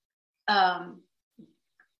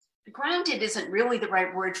 Grounded isn't really the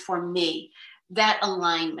right word for me. That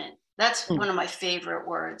alignment. That's one of my favorite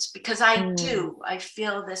words, because I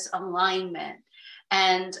feel this alignment.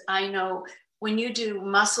 And I know when you do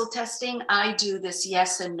muscle testing, I do this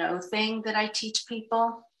yes and no thing that I teach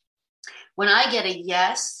people. When I get a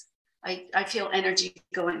yes, I feel energy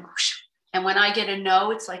going whoosh. And when I get a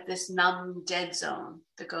no, it's like this numb dead zone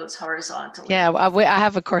that goes horizontally. Yeah, I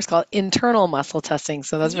have a course called internal muscle testing,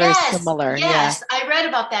 so that's very similar. Yes, I read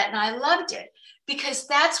about that and I loved it, because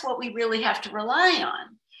that's what we really have to rely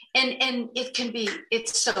on. And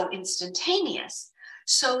it's so instantaneous.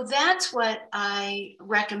 So that's what I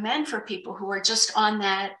recommend for people who are just on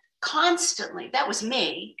that constantly. That was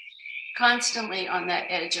me, constantly on that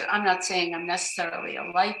edge. I'm not saying I'm necessarily a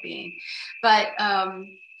light being, but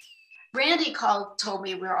Randy told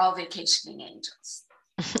me we're all vacationing angels.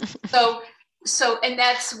 So, and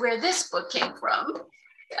that's where this book came from,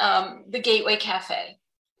 The Gateway Cafe,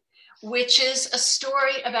 which is a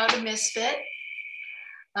story about a misfit.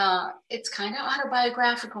 It's kind of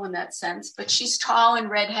autobiographical in that sense, but she's tall and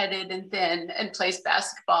redheaded and thin and plays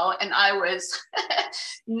basketball. And I was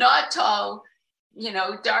not tall,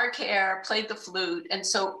 dark hair, played the flute. And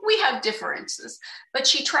so we have differences, but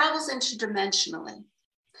she travels interdimensionally.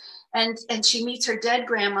 And she meets her dead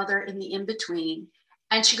grandmother in the in-between.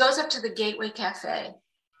 And she goes up to the Gateway Cafe,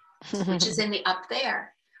 which is in the up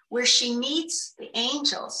there, where she meets the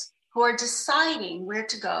angels who are deciding where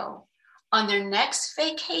to go on their next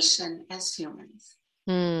vacation as humans.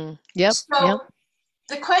 So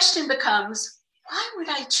the question becomes, why would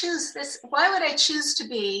I choose this? Why would I choose to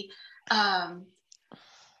be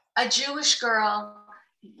a Jewish girl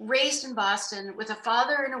raised in Boston with a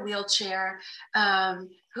father in a wheelchair,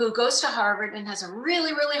 who goes to Harvard and has a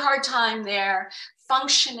really, really hard time there,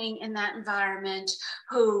 functioning in that environment,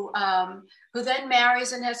 who then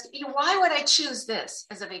marries and has, why would I choose this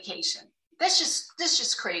as a vacation? That's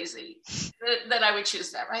just crazy that I would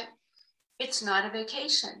choose that, right? It's not a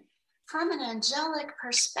vacation. From an angelic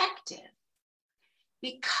perspective,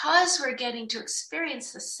 because we're getting to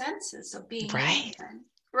experience the senses of being human,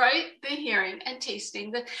 right? The hearing and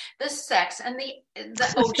tasting, the sex and the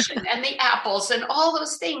ocean and the apples and all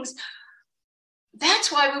those things.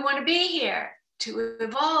 That's why we want to be here, to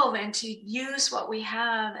evolve and to use what we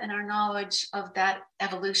have and our knowledge of that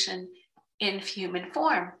evolution in human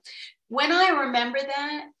form. When I remember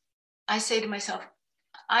that, I say to myself,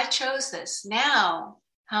 I chose this. Now,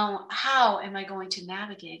 how am I going to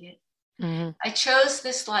navigate it? Mm-hmm. I chose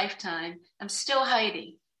this lifetime. I'm still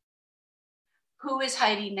Heidi. Who is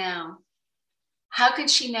Heidi now? How can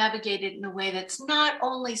she navigate it in a way that's not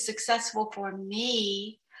only successful for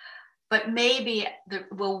me, but maybe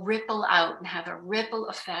will ripple out and have a ripple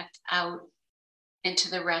effect out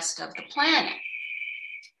into the rest of the planet?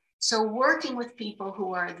 So working with people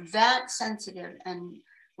who are that sensitive and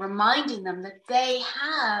reminding them that they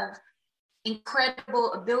have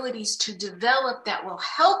incredible abilities to develop that will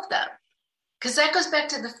help them. Because that goes back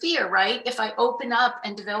to the fear, right? If I open up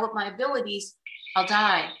and develop my abilities, I'll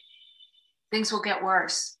die. Things will get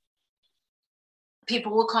worse.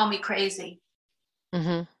 People will call me crazy.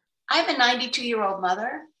 Hmm. I have a 92-year-old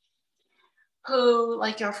mother who,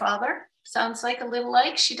 like your father, sounds like a little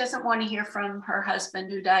like she doesn't want to hear from her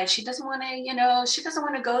husband who died. She doesn't want to, she doesn't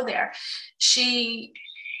want to go there. She,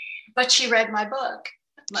 but she read my book,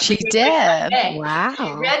 The She Gateway did. Cafe. She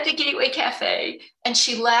Wow. read The Gateway Cafe and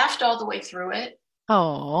she laughed all the way through it,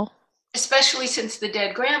 Oh. especially since the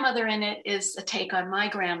dead grandmother in it is a take on my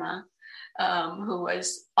grandma, who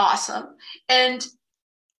was awesome. And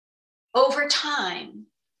over time,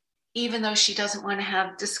 even though she doesn't want to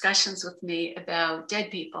have discussions with me about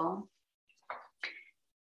dead people,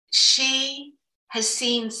 she has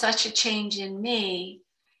seen such a change in me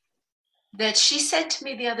that she said to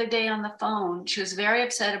me the other day on the phone, she was very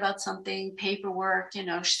upset about something, paperwork,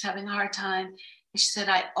 she's having a hard time. And she said,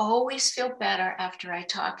 I always feel better after I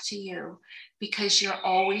talk to you because you're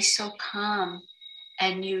always so calm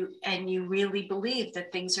and you really believe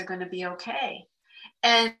that things are going to be okay.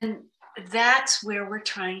 And that's where we're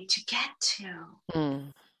trying to get to.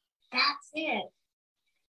 Mm. That's it.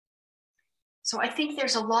 So I think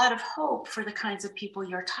there's a lot of hope for the kinds of people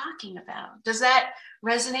you're talking about. Does that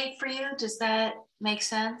resonate for you? Does that make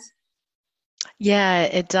sense? Yeah,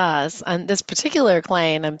 it does. And this particular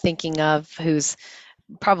client I'm thinking of, who's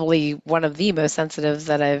probably one of the most sensitives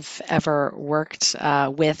that I've ever worked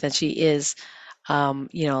with, and she is,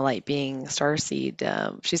 like being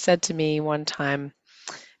starseed. She said to me one time,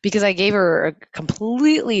 because I gave her a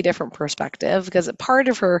completely different perspective, because a part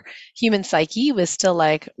of her human psyche was still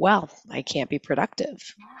like, well, I can't be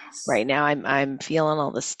productive. Yes. Right now I'm feeling all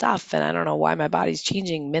this stuff and I don't know why my body's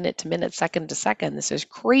changing minute to minute, second to second. This is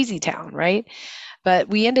crazy town, right? But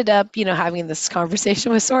we ended up, having this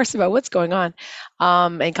conversation with Source about what's going on,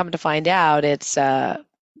 and come to find out it's,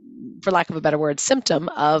 for lack of a better word, symptom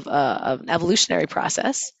of an evolutionary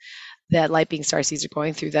process that light being starseeds are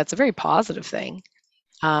going through. That's a very positive thing.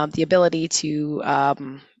 The ability to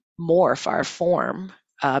morph our form,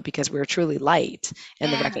 because we're truly light,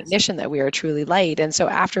 and the Yes. recognition that we are truly light. And so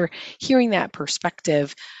after hearing that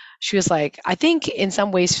perspective, she was like, I think in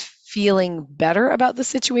some ways feeling better about the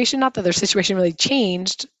situation, not that their situation really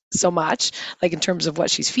changed so much, like in terms of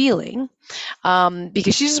what she's feeling,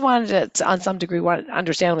 because she just wanted to, on some degree, want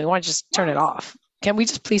understandably, want to just turn it Yes. off. Can we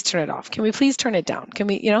just please turn it off? Can we please turn it down? Can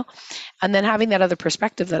we, and then having that other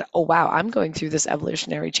perspective that, oh wow, I'm going through this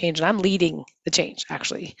evolutionary change and I'm leading the change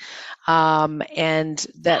actually, and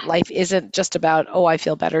that life isn't just about, oh, I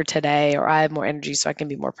feel better today or I have more energy so I can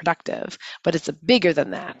be more productive, but it's bigger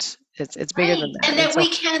than that. It's bigger Right. than And that. And that so we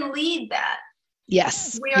can lead that.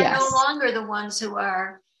 yes, We are no yes. longer the ones who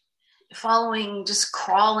are following, just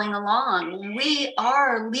crawling along. We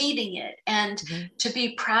are leading it. And Mhm. to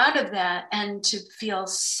be proud of that and to feel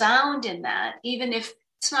sound in that, even if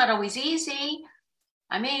it's not always easy.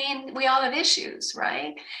 I mean, we all have issues,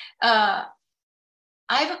 right? Uh,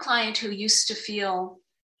 I have a client who used to feel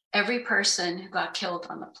every person who got killed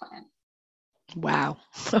on the planet. Wow.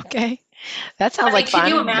 Okay. That sounds I like mean, can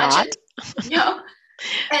you fun. imagine? Not. You know,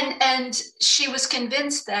 and she was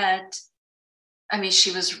convinced that, I mean,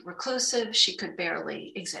 she was reclusive, she could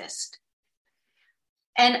barely exist.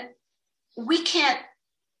 And we can't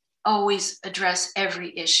always address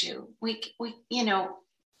every issue.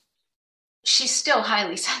 She's still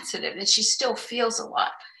highly sensitive and she still feels a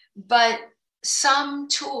lot, but some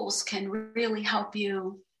tools can really help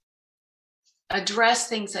you address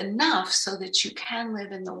things enough so that you can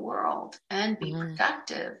live in the world and be Mhm.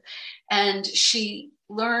 productive. And she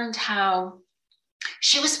learned how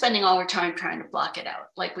she was spending all her time trying to block it out,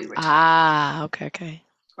 like we were talking, Ah, okay, okay.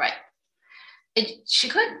 right? She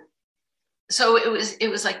couldn't. So it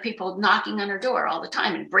was like people knocking on her door all the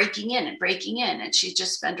time and breaking in, and she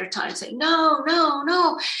just spent her time saying no, no,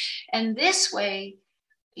 no, and this way,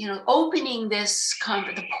 opening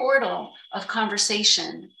the portal of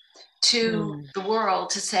conversation to Mm, the world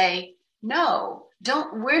to say, no,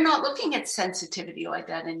 we're not looking at sensitivity like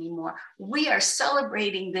that anymore. We are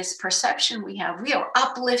celebrating this perception we have. We are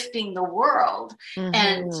uplifting the world.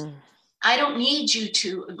 And mhm. I don't need you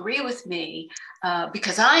to agree with me,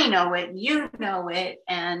 because I know it, you know it,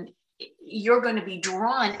 and you're going to be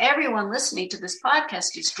drawn. Everyone listening to this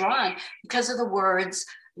podcast is drawn because of the words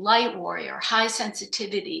light warrior, high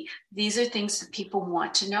sensitivity. These are things that people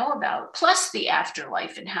want to know about, plus the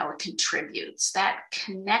afterlife and how it contributes, that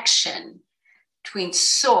connection between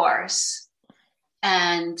source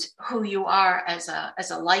and who you are as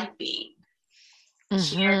a light being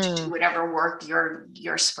here to do Mhm. whatever work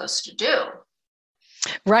you're supposed to do.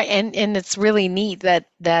 Right, and it's really neat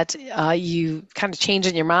that you kind of change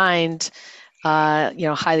in your mind,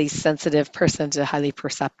 highly sensitive person to highly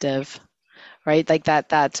perceptive, right? Like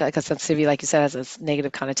because sensitivity, like you said, has a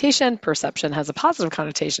negative connotation. Perception has a positive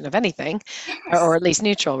connotation, if anything, or Yes. at least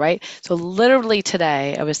neutral, right? So literally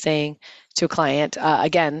today, I was saying to a client,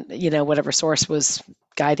 again, whatever source was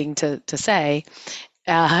guiding to say,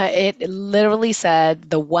 it literally said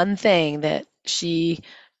the one thing that she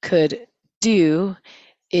could do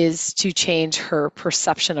is to change her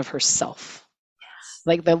perception of herself.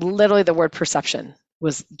 Like literally the word perception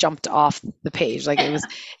was jumped off the page. Like it was,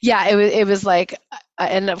 yeah, it was like,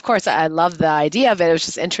 and of course I love the idea of it. It was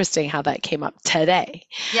just interesting how that came up today,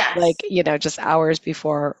 like, Yes. just hours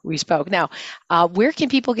before we spoke. Now, where can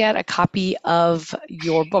people get a copy of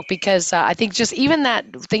your book? Because I think just even that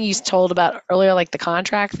thing you told about earlier, like the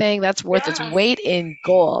contract thing, that's worth its Yes. weight in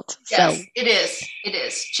gold. Yes, So, it is. It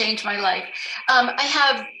is. Changed my life. I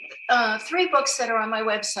have three books that are on my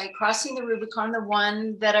website. Crossing the Rubicon, the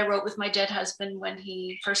one that I wrote with my dead husband when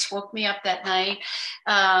he first woke me up that night.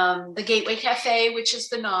 The Gateway Cafe, which is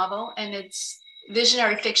the novel, and it's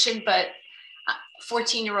visionary fiction, but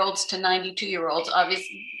 14-year-olds to 92-year-olds,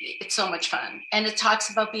 obviously, it's so much fun. And it talks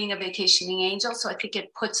about being a vacationing angel. So I think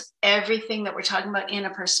it puts everything that we're talking about in a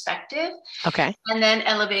perspective. okay. And then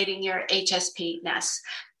elevating your HSP-ness.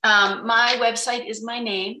 My website is my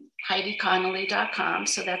name, HeidiConnolly.com.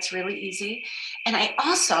 So that's really easy. And I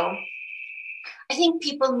think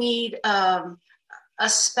people need a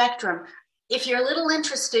spectrum. If you're a little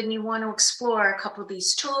interested and you want to explore a couple of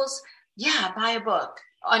these tools, yeah, buy a book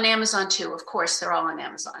on Amazon too. Of course, they're all on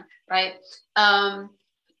Amazon, right?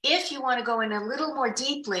 If you want to go in a little more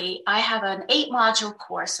deeply, I have an 8-module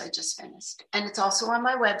course I just finished, and it's also on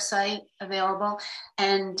my website available.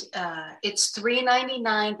 And it's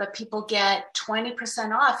 $3.99, but people get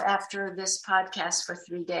 20% off after this podcast for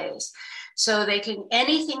 3 days. So they can,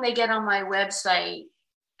 anything they get on my website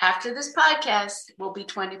after this podcast will be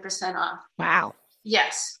 20% off. Wow.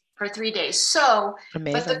 Yes, for 3 days. So, but the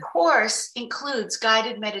Amazing. course includes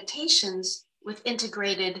guided meditations with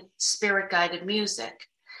integrated spirit guided music.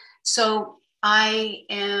 So I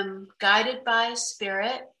am guided by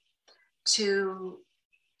spirit to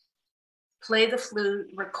play the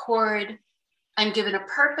flute, record. I'm given a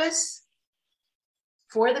purpose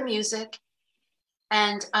for the music,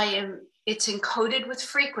 and it's encoded with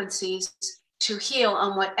frequencies to heal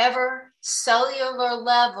on whatever cellular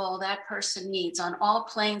level that person needs, on all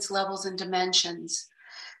planes, levels, and dimensions.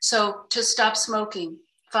 So to stop smoking,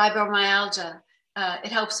 fibromyalgia,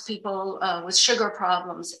 it helps people with sugar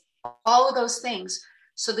problems, all of those things.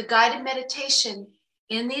 So the guided meditation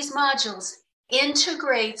in these modules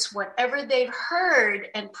integrates whatever they've heard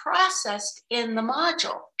and processed in the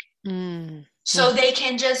module. Mm. So they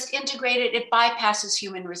can just integrate it. It bypasses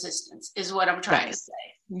human resistance, is what I'm trying Right. to say.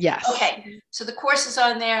 Yes. Okay, so the course is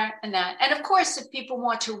on there and that. And of course, if people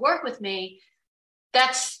want to work with me,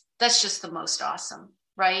 that's just the most awesome,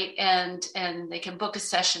 right? And they can book a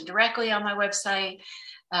session directly on my website,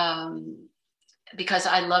 because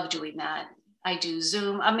I love doing that. I do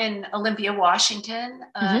Zoom. I'm in Olympia, Washington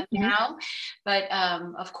now, but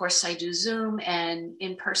of course I do Zoom and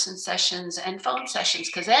in-person sessions and phone sessions,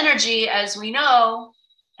 because energy, as we know,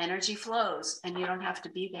 energy flows and you don't have to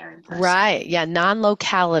be there in person. Right. Yeah.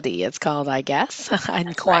 Non-locality, it's called, I guess, in That's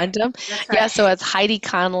right. quantum. That's Yeah. right. So it's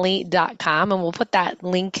HeidiConnolly.com, and we'll put that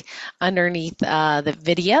link underneath the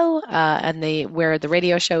video and where the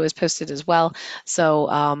radio show is posted as well. So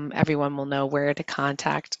everyone will know where to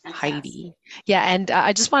contact Fantastic. Heidi. Yeah. And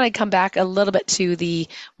I just want to come back a little bit to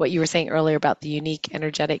what you were saying earlier about the unique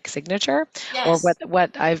energetic signature, or Yes.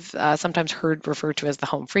 what I've sometimes heard referred to as the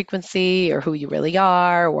home frequency, or who you really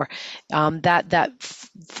are, or that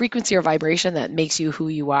frequency or vibration that makes you who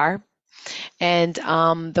you are. And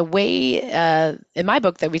the way in my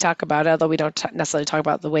book that we talk about, although we don't necessarily talk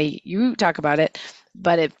about the way you talk about it,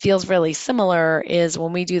 but it feels really similar, is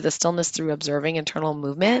when we do the stillness through observing internal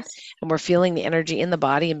movement, Yes. and we're feeling the energy in the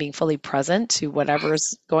body and being fully present to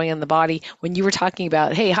whatever's going on in the body. When you were talking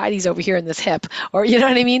about, hey, Heidi's over here in this hip, or you know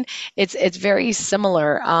what I mean? It's very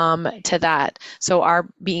similar to that. So our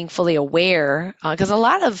being fully aware, because a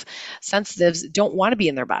lot of sensitives don't want to be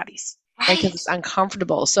in their bodies, right? Because Right. it's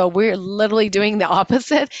uncomfortable. So we're literally doing the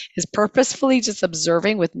opposite, is purposefully just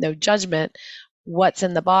observing with no judgment what's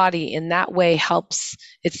in the body. In that way helps,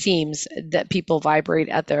 it seems, that people vibrate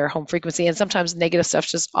at their home frequency. And sometimes negative stuff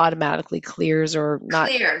just automatically clears or not,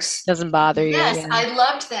 Clears. doesn't bother you. Yes, Yeah. I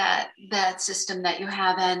loved that system that you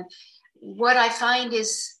have. And what I find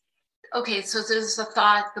is, okay, so there's the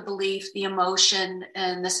thought, the belief, the emotion,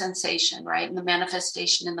 and the sensation, right? And the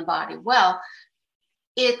manifestation in the body. Well,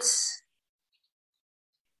 it's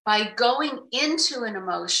by going into an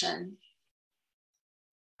emotion,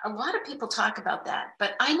 a lot of people talk about that,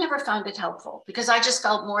 but I never found it helpful because I just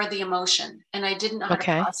felt more of the emotion and I didn't know how to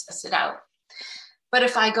Okay. process it out. But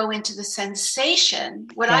if I go into the sensation,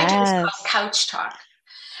 what I do is called Yes. couch talk.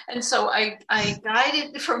 And so I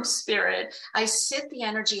guided from spirit. I sit the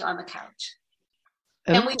energy on the couch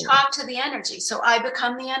and we Oh, talk to the energy. So I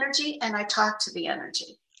become the energy and I talk to the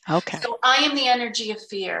energy. okay. So I am the energy of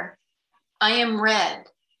fear. I am red.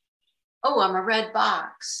 Oh, I'm a red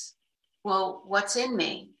box. Well, what's in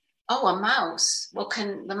me? Oh, a mouse. Well,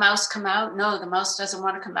 can the mouse come out? No, the mouse doesn't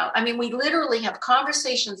want to come out. I mean, we literally have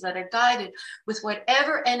conversations that are guided with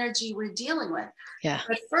whatever energy we're dealing with. Yeah.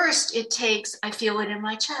 But first, it takes, I feel it in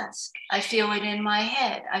my chest. I feel it in my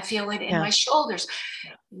head. I feel it in Yeah. my shoulders.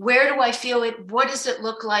 Where do I feel it? What does it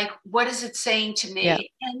look like? What is it saying to Yeah.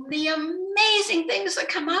 me? And the amazing things that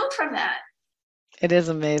come out from that. It is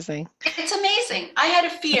amazing. It's amazing. I had a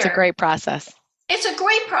It's a fear. great process. It's a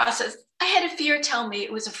great process. I had a fear tell me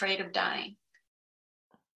it was afraid of dying.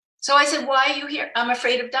 So I said, why are you here? I'm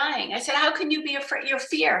afraid of dying. I said, how can you be afraid? Your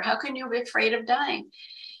fear. How can you be afraid of dying?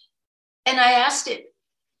 And I asked it,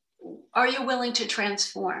 are you willing to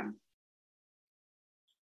transform?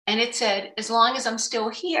 And it said, as long as I'm still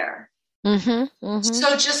here. Mm-hmm. Mm-hmm.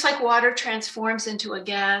 So just like water transforms into a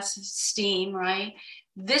gas, steam, right?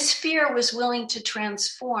 This fear was willing to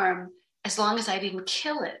transform as long as I didn't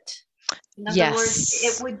kill it. In other words, it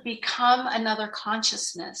Yes. would become another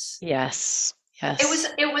consciousness. Yes. It was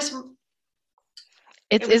Yes. it was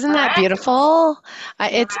It's it was isn't that miraculous. beautiful?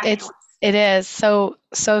 It's Miraculous. it is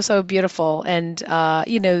so beautiful. And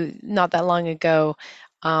not that long ago,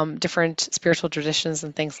 different spiritual traditions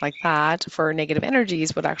and things like that for negative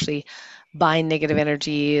energies would actually bind negative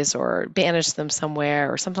energies or banish them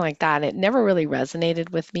somewhere or something like that. It never really resonated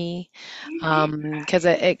with me,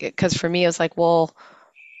 because for me it was like, well,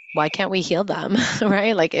 why can't we heal them,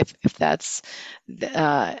 right? Like if that's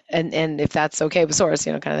and if that's okay with source,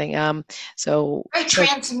 kind of thing. So Right, so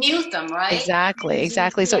transmute them, right? exactly, Transmute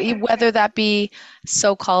exactly. them. So whether that be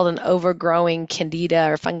so-called an overgrowing candida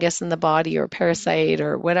or fungus in the body or parasite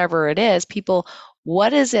or whatever it is, people,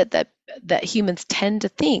 what is it that humans tend to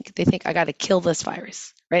think? They think, I got to kill this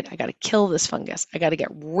virus, right? I got to kill this fungus. I got to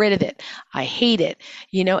get rid of it. I hate it,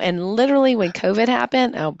 and literally when COVID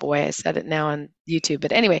happened, oh boy, I said it now on YouTube,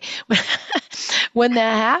 but anyway, when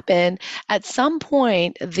that happened, at some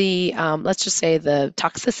point, let's just say the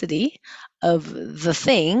toxicity of the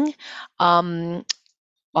thing, um,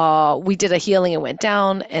 we did a healing, it went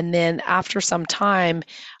down, and then after some time,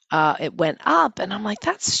 it went up, and I'm like,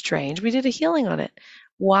 that's strange. We did a healing on it.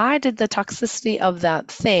 Why did the toxicity of that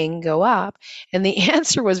thing go up? And the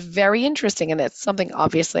answer was very interesting, and it's something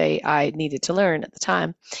obviously I needed to learn at the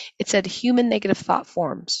time. It said human negative thought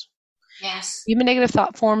forms. Yes. Human negative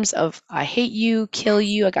thought forms of I hate you, kill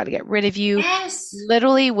you, I got to get rid of you, Yes.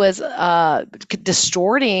 literally was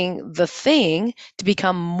distorting the thing to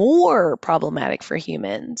become more problematic for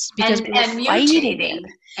humans because And we were and fighting it.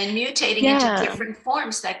 mutating into Yeah. different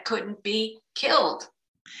forms that couldn't be killed.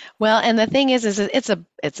 Well, and the thing is it's a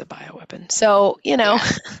bioweapon. So,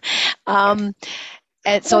 Yes. um,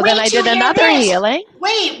 and Well, so then wait I till did you hear another this. healing.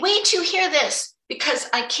 Wait till you hear this because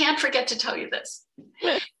I can't forget to tell you this.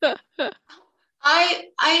 I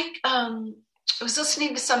was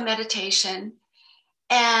listening to some meditation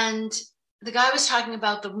and the guy was talking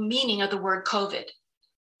about the meaning of the word COVID.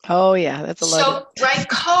 Oh yeah, that's a loaded. So, right,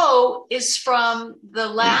 co is from the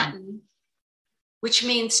Latin, which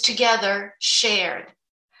means together, shared.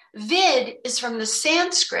 Vid is from the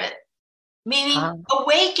Sanskrit, meaning Um,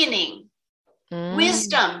 awakening, mm,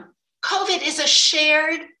 wisdom. COVID is a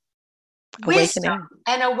shared wisdom awakening.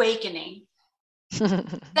 and awakening.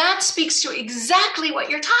 That speaks to exactly what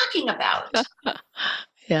you're talking about,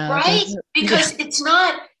 Yeah, right? yeah, Because it's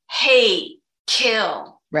not, hey,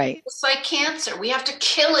 kill. right. It's like cancer. We have to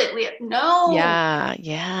kill it. No, Yeah,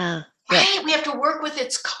 yeah, yeah. right? We have to work with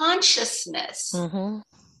its consciousness. hmm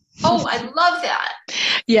Oh, I love that.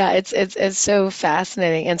 Yeah, it's so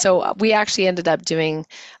fascinating. And so we actually ended up doing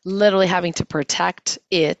literally having to protect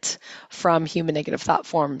it from human negative thought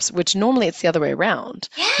forms, which normally it's the other way around.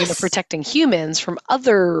 Yes. Protecting humans from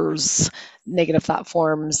others' negative thought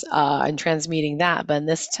forms and transmuting that. But in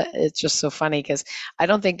it's just so funny because I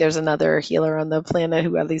don't think there's another healer on the planet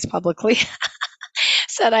who at least publicly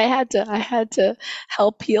said I had to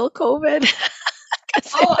help heal COVID. 'Cause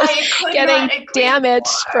it Oh, was I could not getting agree damaged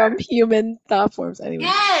from more. human thought forms. Anyway,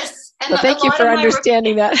 Yes. And so a thank you lot for of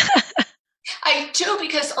understanding that. I do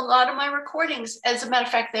because a lot of my recordings, as a matter of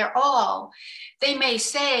fact, they may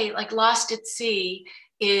say like Lost at Sea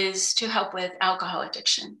is to help with alcohol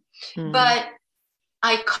addiction. Mm, But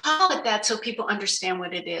I call it that so people understand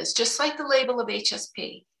what it is. Just like the label of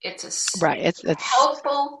HSP, it's Right. it's a It's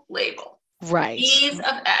helpful label, right. ease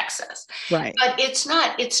of access. Right. But it's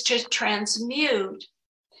not. It's to transmute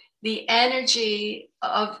the energy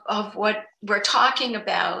of what we're talking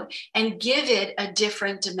about and give it a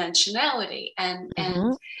different dimensionality and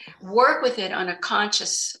Hmm. work with it on a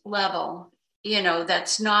conscious level,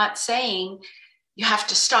 that's not saying you have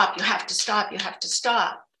to stop, you have to stop, you have to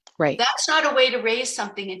stop. Right. That's not a way to raise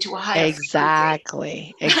something into a higher frequency.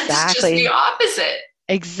 Exactly. That's just the Exactly. opposite.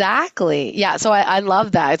 Exactly. Yeah. So I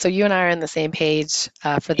love that. So you and I are on the same page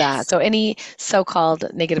for that. Yes. So any so-called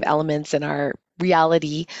negative elements in our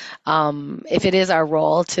reality, if it is our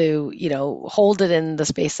role to, hold it in the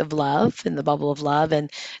space of love, in the bubble of love,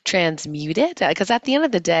 and transmute it, because at the end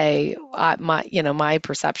of the day, my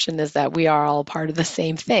perception is that we are all part of the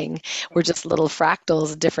same thing. We're just little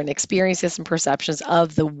fractals, different experiences and perceptions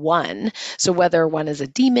of the one. So whether one is a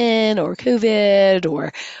demon or COVID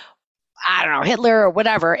or I don't know, Hitler or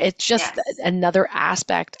whatever. It's just Yes. another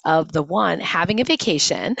aspect of the one having a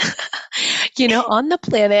vacation, on the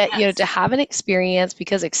planet, to Yes. have an experience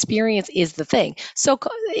because experience is the thing. So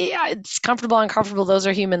yeah, it's comfortable, uncomfortable. Those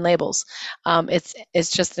are human labels.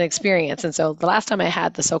 It's just an experience. And so the last time I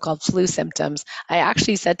had the so-called flu symptoms, I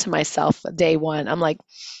actually said to myself day one, I'm like,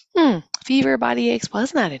 fever, body aches. Well,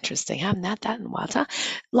 isn't that interesting? I haven't had that in a while,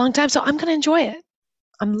 long time. So I'm going to enjoy it.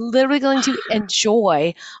 I'm literally going to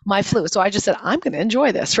enjoy my Yeah. flu. So I just said, I'm going to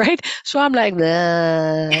enjoy this, right? So I'm like, in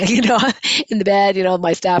the bed,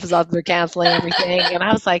 my staff is off, they're canceling everything. And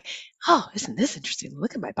I was like, oh, isn't this interesting?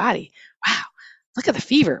 Look at my body. Wow. Look at the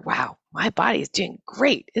fever. Wow. My body is doing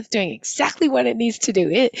great. It's doing exactly what it needs to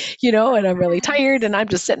do. And I'm really tired and I'm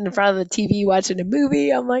just sitting in front of the TV watching a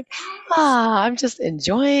movie. I'm like, I'm just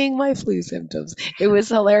enjoying my flu symptoms. It was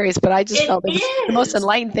hilarious, but I just It felt it was the most is.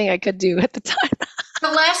 enlightened thing I could do at the time. The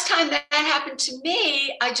last time that happened to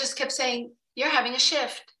me, I just kept saying, "You're having a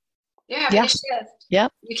shift. You're having Yeah. a shift.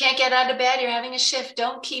 Yep. You can't get out of bed. You're having a shift.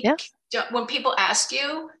 Don't keep." Yeah. When people ask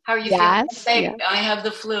you how are you feeling, Yes. Yeah. say, "I have the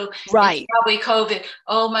flu. It's Right. probably COVID."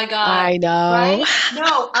 Oh my God! I know. Right?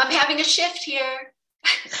 No, I'm having a shift here.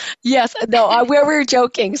 Yes. No. We were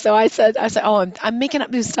joking. So I said, oh, I'm making up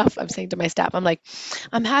new stuff. I'm saying to my staff, I'm like,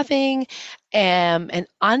 I'm having an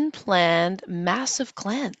unplanned massive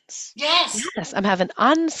cleanse. Yes. Yes, I'm having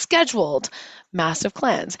unscheduled massive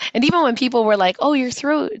cleanse. And even when people were like, "Oh, your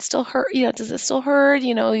throat it still hurt, does it still hurt?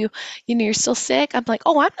 You're still sick." I'm like,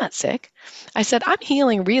 "Oh, I'm not sick." I said, "I'm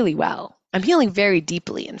healing really well. I'm healing very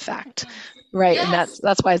deeply, in fact." Right, and that's Yes.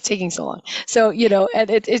 that's why it's taking so long. So, and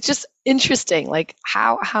it's just interesting, like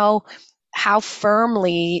how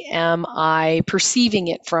firmly am I perceiving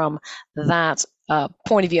it from that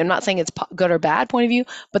point of view. I'm not saying it's good or bad point of view,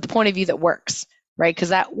 but the point of view that works, right? Because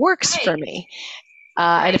that works for Right. me.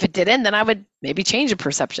 And if Right. it didn't, then I would maybe change a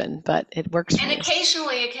perception, but it works for And me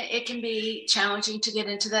occasionally it can be challenging to get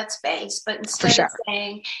into that space. But for instead of sure.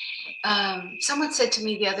 saying, someone said to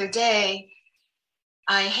me the other day,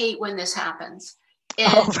 I hate when this happens.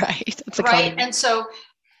 Oh, And right. That's a right. common. And so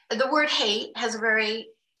the word hate has a very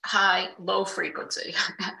high, low frequency,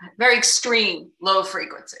 very extreme low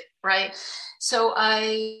frequency, right? So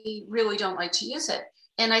I really don't like to use it.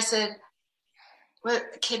 And I said, well,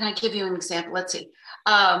 can I give you an example? Let's see.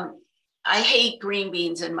 I hate green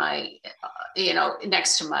beans in my,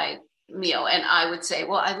 next to my meal. And I would say,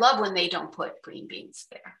 well, I love when they don't put green beans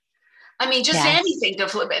there. I mean, just Yes. anything to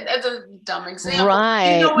flip it. That's a dumb example. You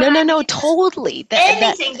Right. know what No, no, I no, mean? Just totally.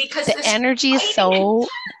 anything because The this energy is fighting and so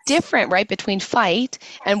different, right, between fight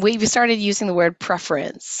and we started using the word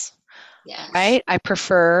preference, yes. right? I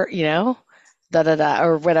prefer, da da da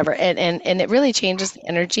or whatever. And it really changes the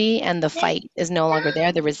energy and the Yeah. fight is no longer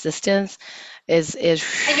there. The resistance is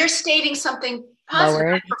And you're stating something positive.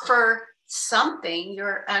 lowered. I prefer something.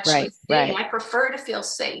 You're actually Right, stating, right. I prefer to feel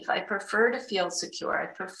safe. I prefer to feel secure. I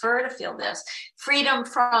prefer to feel this. Freedom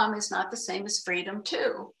from is not the same as freedom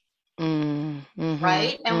to, Mm, mhm,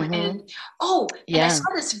 right? mhm. And I Yeah.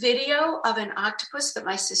 saw this video of an octopus that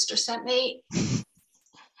my sister sent me.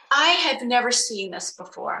 I had never seen this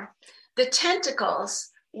before. The tentacles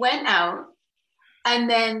went out and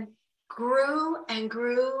then grew and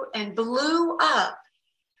grew and blew up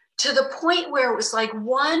to the point where it was like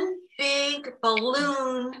one big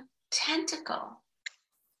balloon tentacle.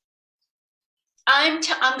 I'm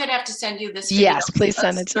going to have to send you this video. Yes, please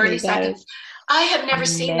send That's it to 30 me. That seconds. is I have never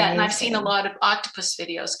seen that. And I've seen a amazing. lot of octopus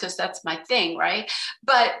videos because that's my thing, right?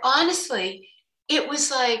 But honestly, it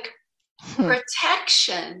was like Hmm.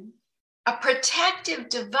 protection, a protective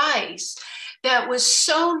device that was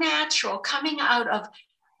so natural coming out of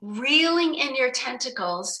reeling in your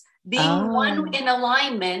tentacles being one Oh, in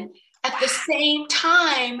alignment, at the same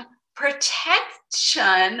time,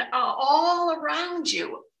 protection all around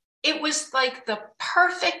you. It was like the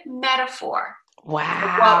perfect metaphor for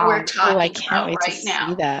what we're wow. Oh, I talking can't about wait to right see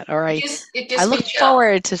now. that. All right. It I gives look me chills.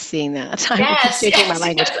 forward to seeing that. I keep Yes, changing my yes,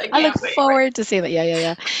 language. yes. I I look can't wait. Right. forward to seeing that. Yeah, yeah,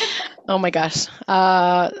 yeah. Oh my gosh.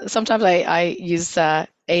 Sometimes I use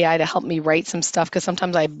AI to help me write some stuff because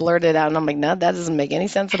sometimes I blurt it out and I'm like, no, that doesn't make any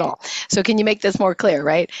sense at all. So can you make this more clear,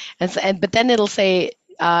 right? But then it'll say,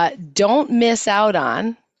 don't miss out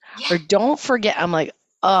on Yeah. or don't forget. I'm like,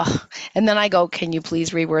 ugh. And then I go, can you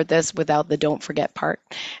please reword this without the don't forget part?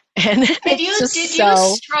 And it's just Did you so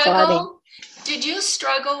funny. struggle? Did you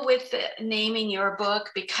struggle with naming your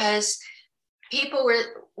book because people were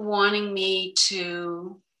wanting me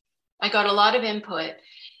to? I got a lot of input.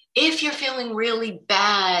 If you're feeling really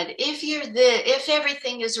bad, if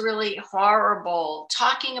everything is really horrible,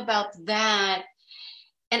 talking about that.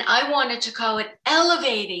 And I wanted to call it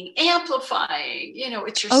elevating, amplifying.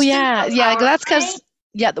 It's your Oh yeah, yeah. superpower, That's right? because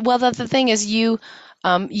yeah. Well, that's the thing is you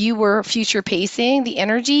were future pacing the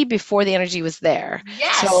energy before the energy was there.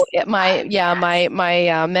 So Yes.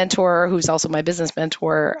 my mentor, who's also my business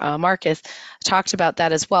mentor, Marcus, talked about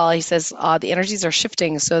that as well. He says the energies are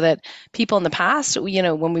shifting so that people in the past,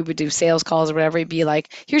 when we would do sales calls or whatever, it'd be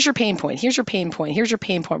like, here's your pain point, here's your pain point, here's your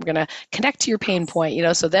pain point. We're gonna connect to your pain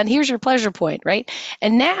point, So then here's your pleasure point, right?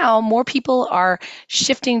 And now more people are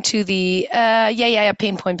shifting to the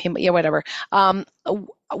pain point, yeah, whatever.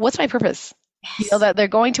 What's my purpose? Yes. That they're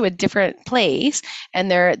going to a different place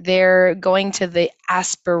and they're going to the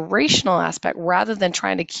aspirational aspect rather than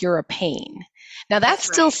trying to cure a pain. Now that That's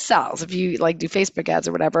still right. sells if you like do Facebook ads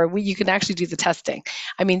or whatever. You can actually do the testing.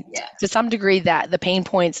 I mean, to Yes. some degree, that the pain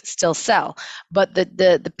points still sell, but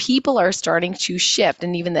the people are starting to shift,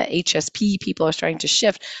 and even the HSP people are starting to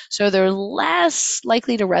shift, so they're less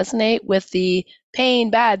likely to resonate with the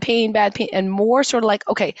pain, bad pain, and more sort of like,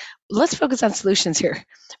 okay, let's focus on solutions here,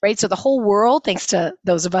 right? So the whole world, thanks to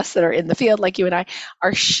those of us that are in the field like you and I,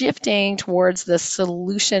 are shifting towards the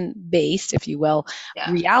solution based, if you will,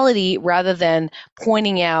 Yeah. reality rather than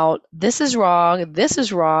pointing out this is wrong, this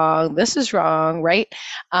is wrong, this is wrong, right?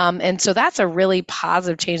 And so that's a really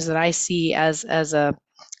positive change that I see as a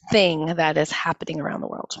thing that is happening around the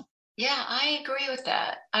world. Yeah, I agree with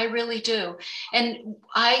that. I really do. And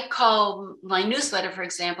I call my newsletter, for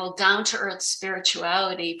example, down to earth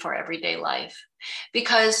spirituality for everyday life,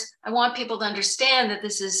 because I want people to understand that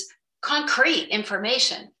this is concrete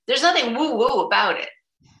information. There's nothing woo woo about it.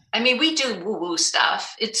 I mean, we do woo woo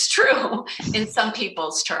stuff. It's true in some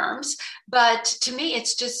people's terms. But to me,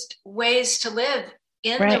 it's just ways to live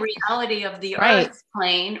in the Right, reality of the right. earth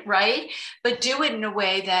plane, right? But do it in a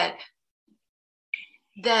way that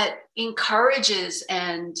encourages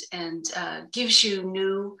and gives you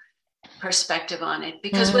new perspective on it,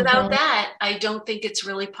 because without Hmm. that I don't think it's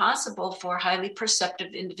really possible for highly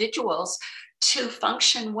perceptive individuals to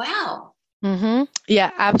function well.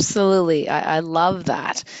 Yeah, absolutely. I love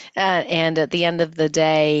that. And at the end of the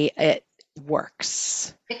day, it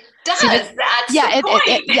works. It See, but does. That's yeah, the point.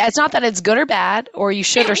 yeah, it's not that it's good or bad, or you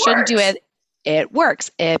should or It shouldn't do works. it. It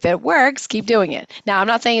works. If it works, keep doing it. Now, I'm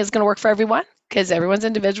not saying it's going to work for everyone because everyone's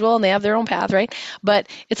individual and they have their own path, right? But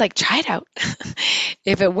it's like try it out.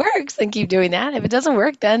 If it works, then keep doing that. If it doesn't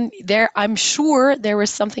work, then I'm sure there was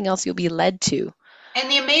something else you'll be led to. And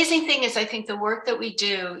the amazing thing is, I think the work that we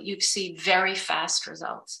do, you see very fast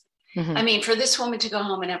results. Hmm. I mean, for this woman to go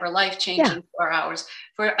home and have her life change Yeah. in 4 hours,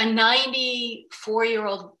 for a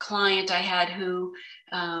 94-year-old client I had whose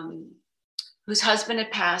husband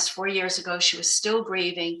had passed 4 years ago, she was still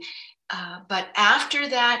grieving. But after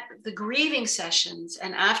that, the grieving sessions,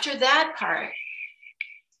 and after that part,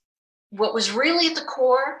 what was really at the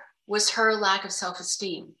core was her lack of self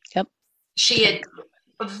esteem. Yep. She had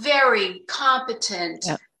a very competent,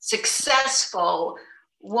 Yeah. successful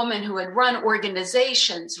woman who had run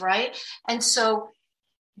organizations, right? And so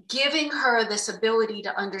giving her this ability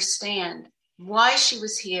to understand why she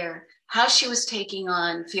was here, how she was taking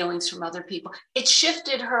on feelings from other people, it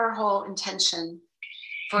shifted her whole intention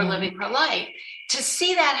for living Mhm. her life. To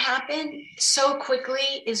see that happen so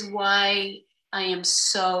quickly is why I am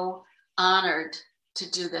so honored to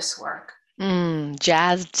do this work.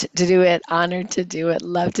 Jazzed to do it, honored to do it,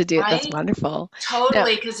 love to do it. That's Right? wonderful. No,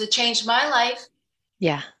 Totally, because it changed my life.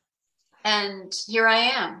 yeah. And here I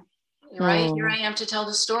am, right? Here Mm, I am to tell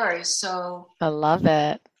the story. So, I love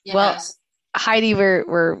it. Well, yes. Heidi,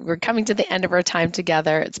 we're coming to the end of our time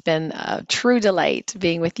together. It's been a true delight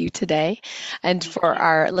being with you today. And Thank for you.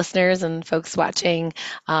 our listeners and folks watching,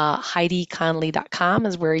 HeidiConnolly.com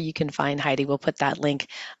is where you can find Heidi. We'll put that link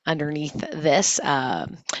underneath this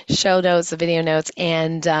show notes, the video notes,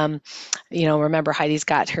 and remember Heidi's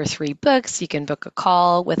got her 3 books. You can book a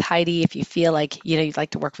call with Heidi if you feel like you'd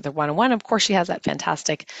like to work with her one-on-one. Of course, she has that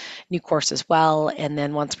fantastic new course as well. And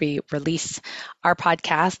then once we release our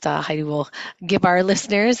podcast, Heidi will give our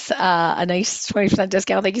listeners a nice 20%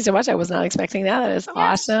 discount. Thank you so much. I was not expecting that. That is Yes,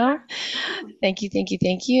 awesome. sure. Mhm. Thank you, thank you,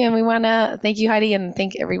 thank you. And we want to thank you, Heidi, and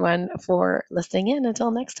thank everyone for listening in.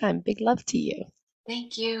 Until next time, big love to you.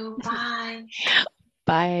 Thank you. Bye.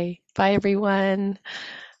 Bye. Bye, everyone.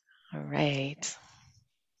 All right.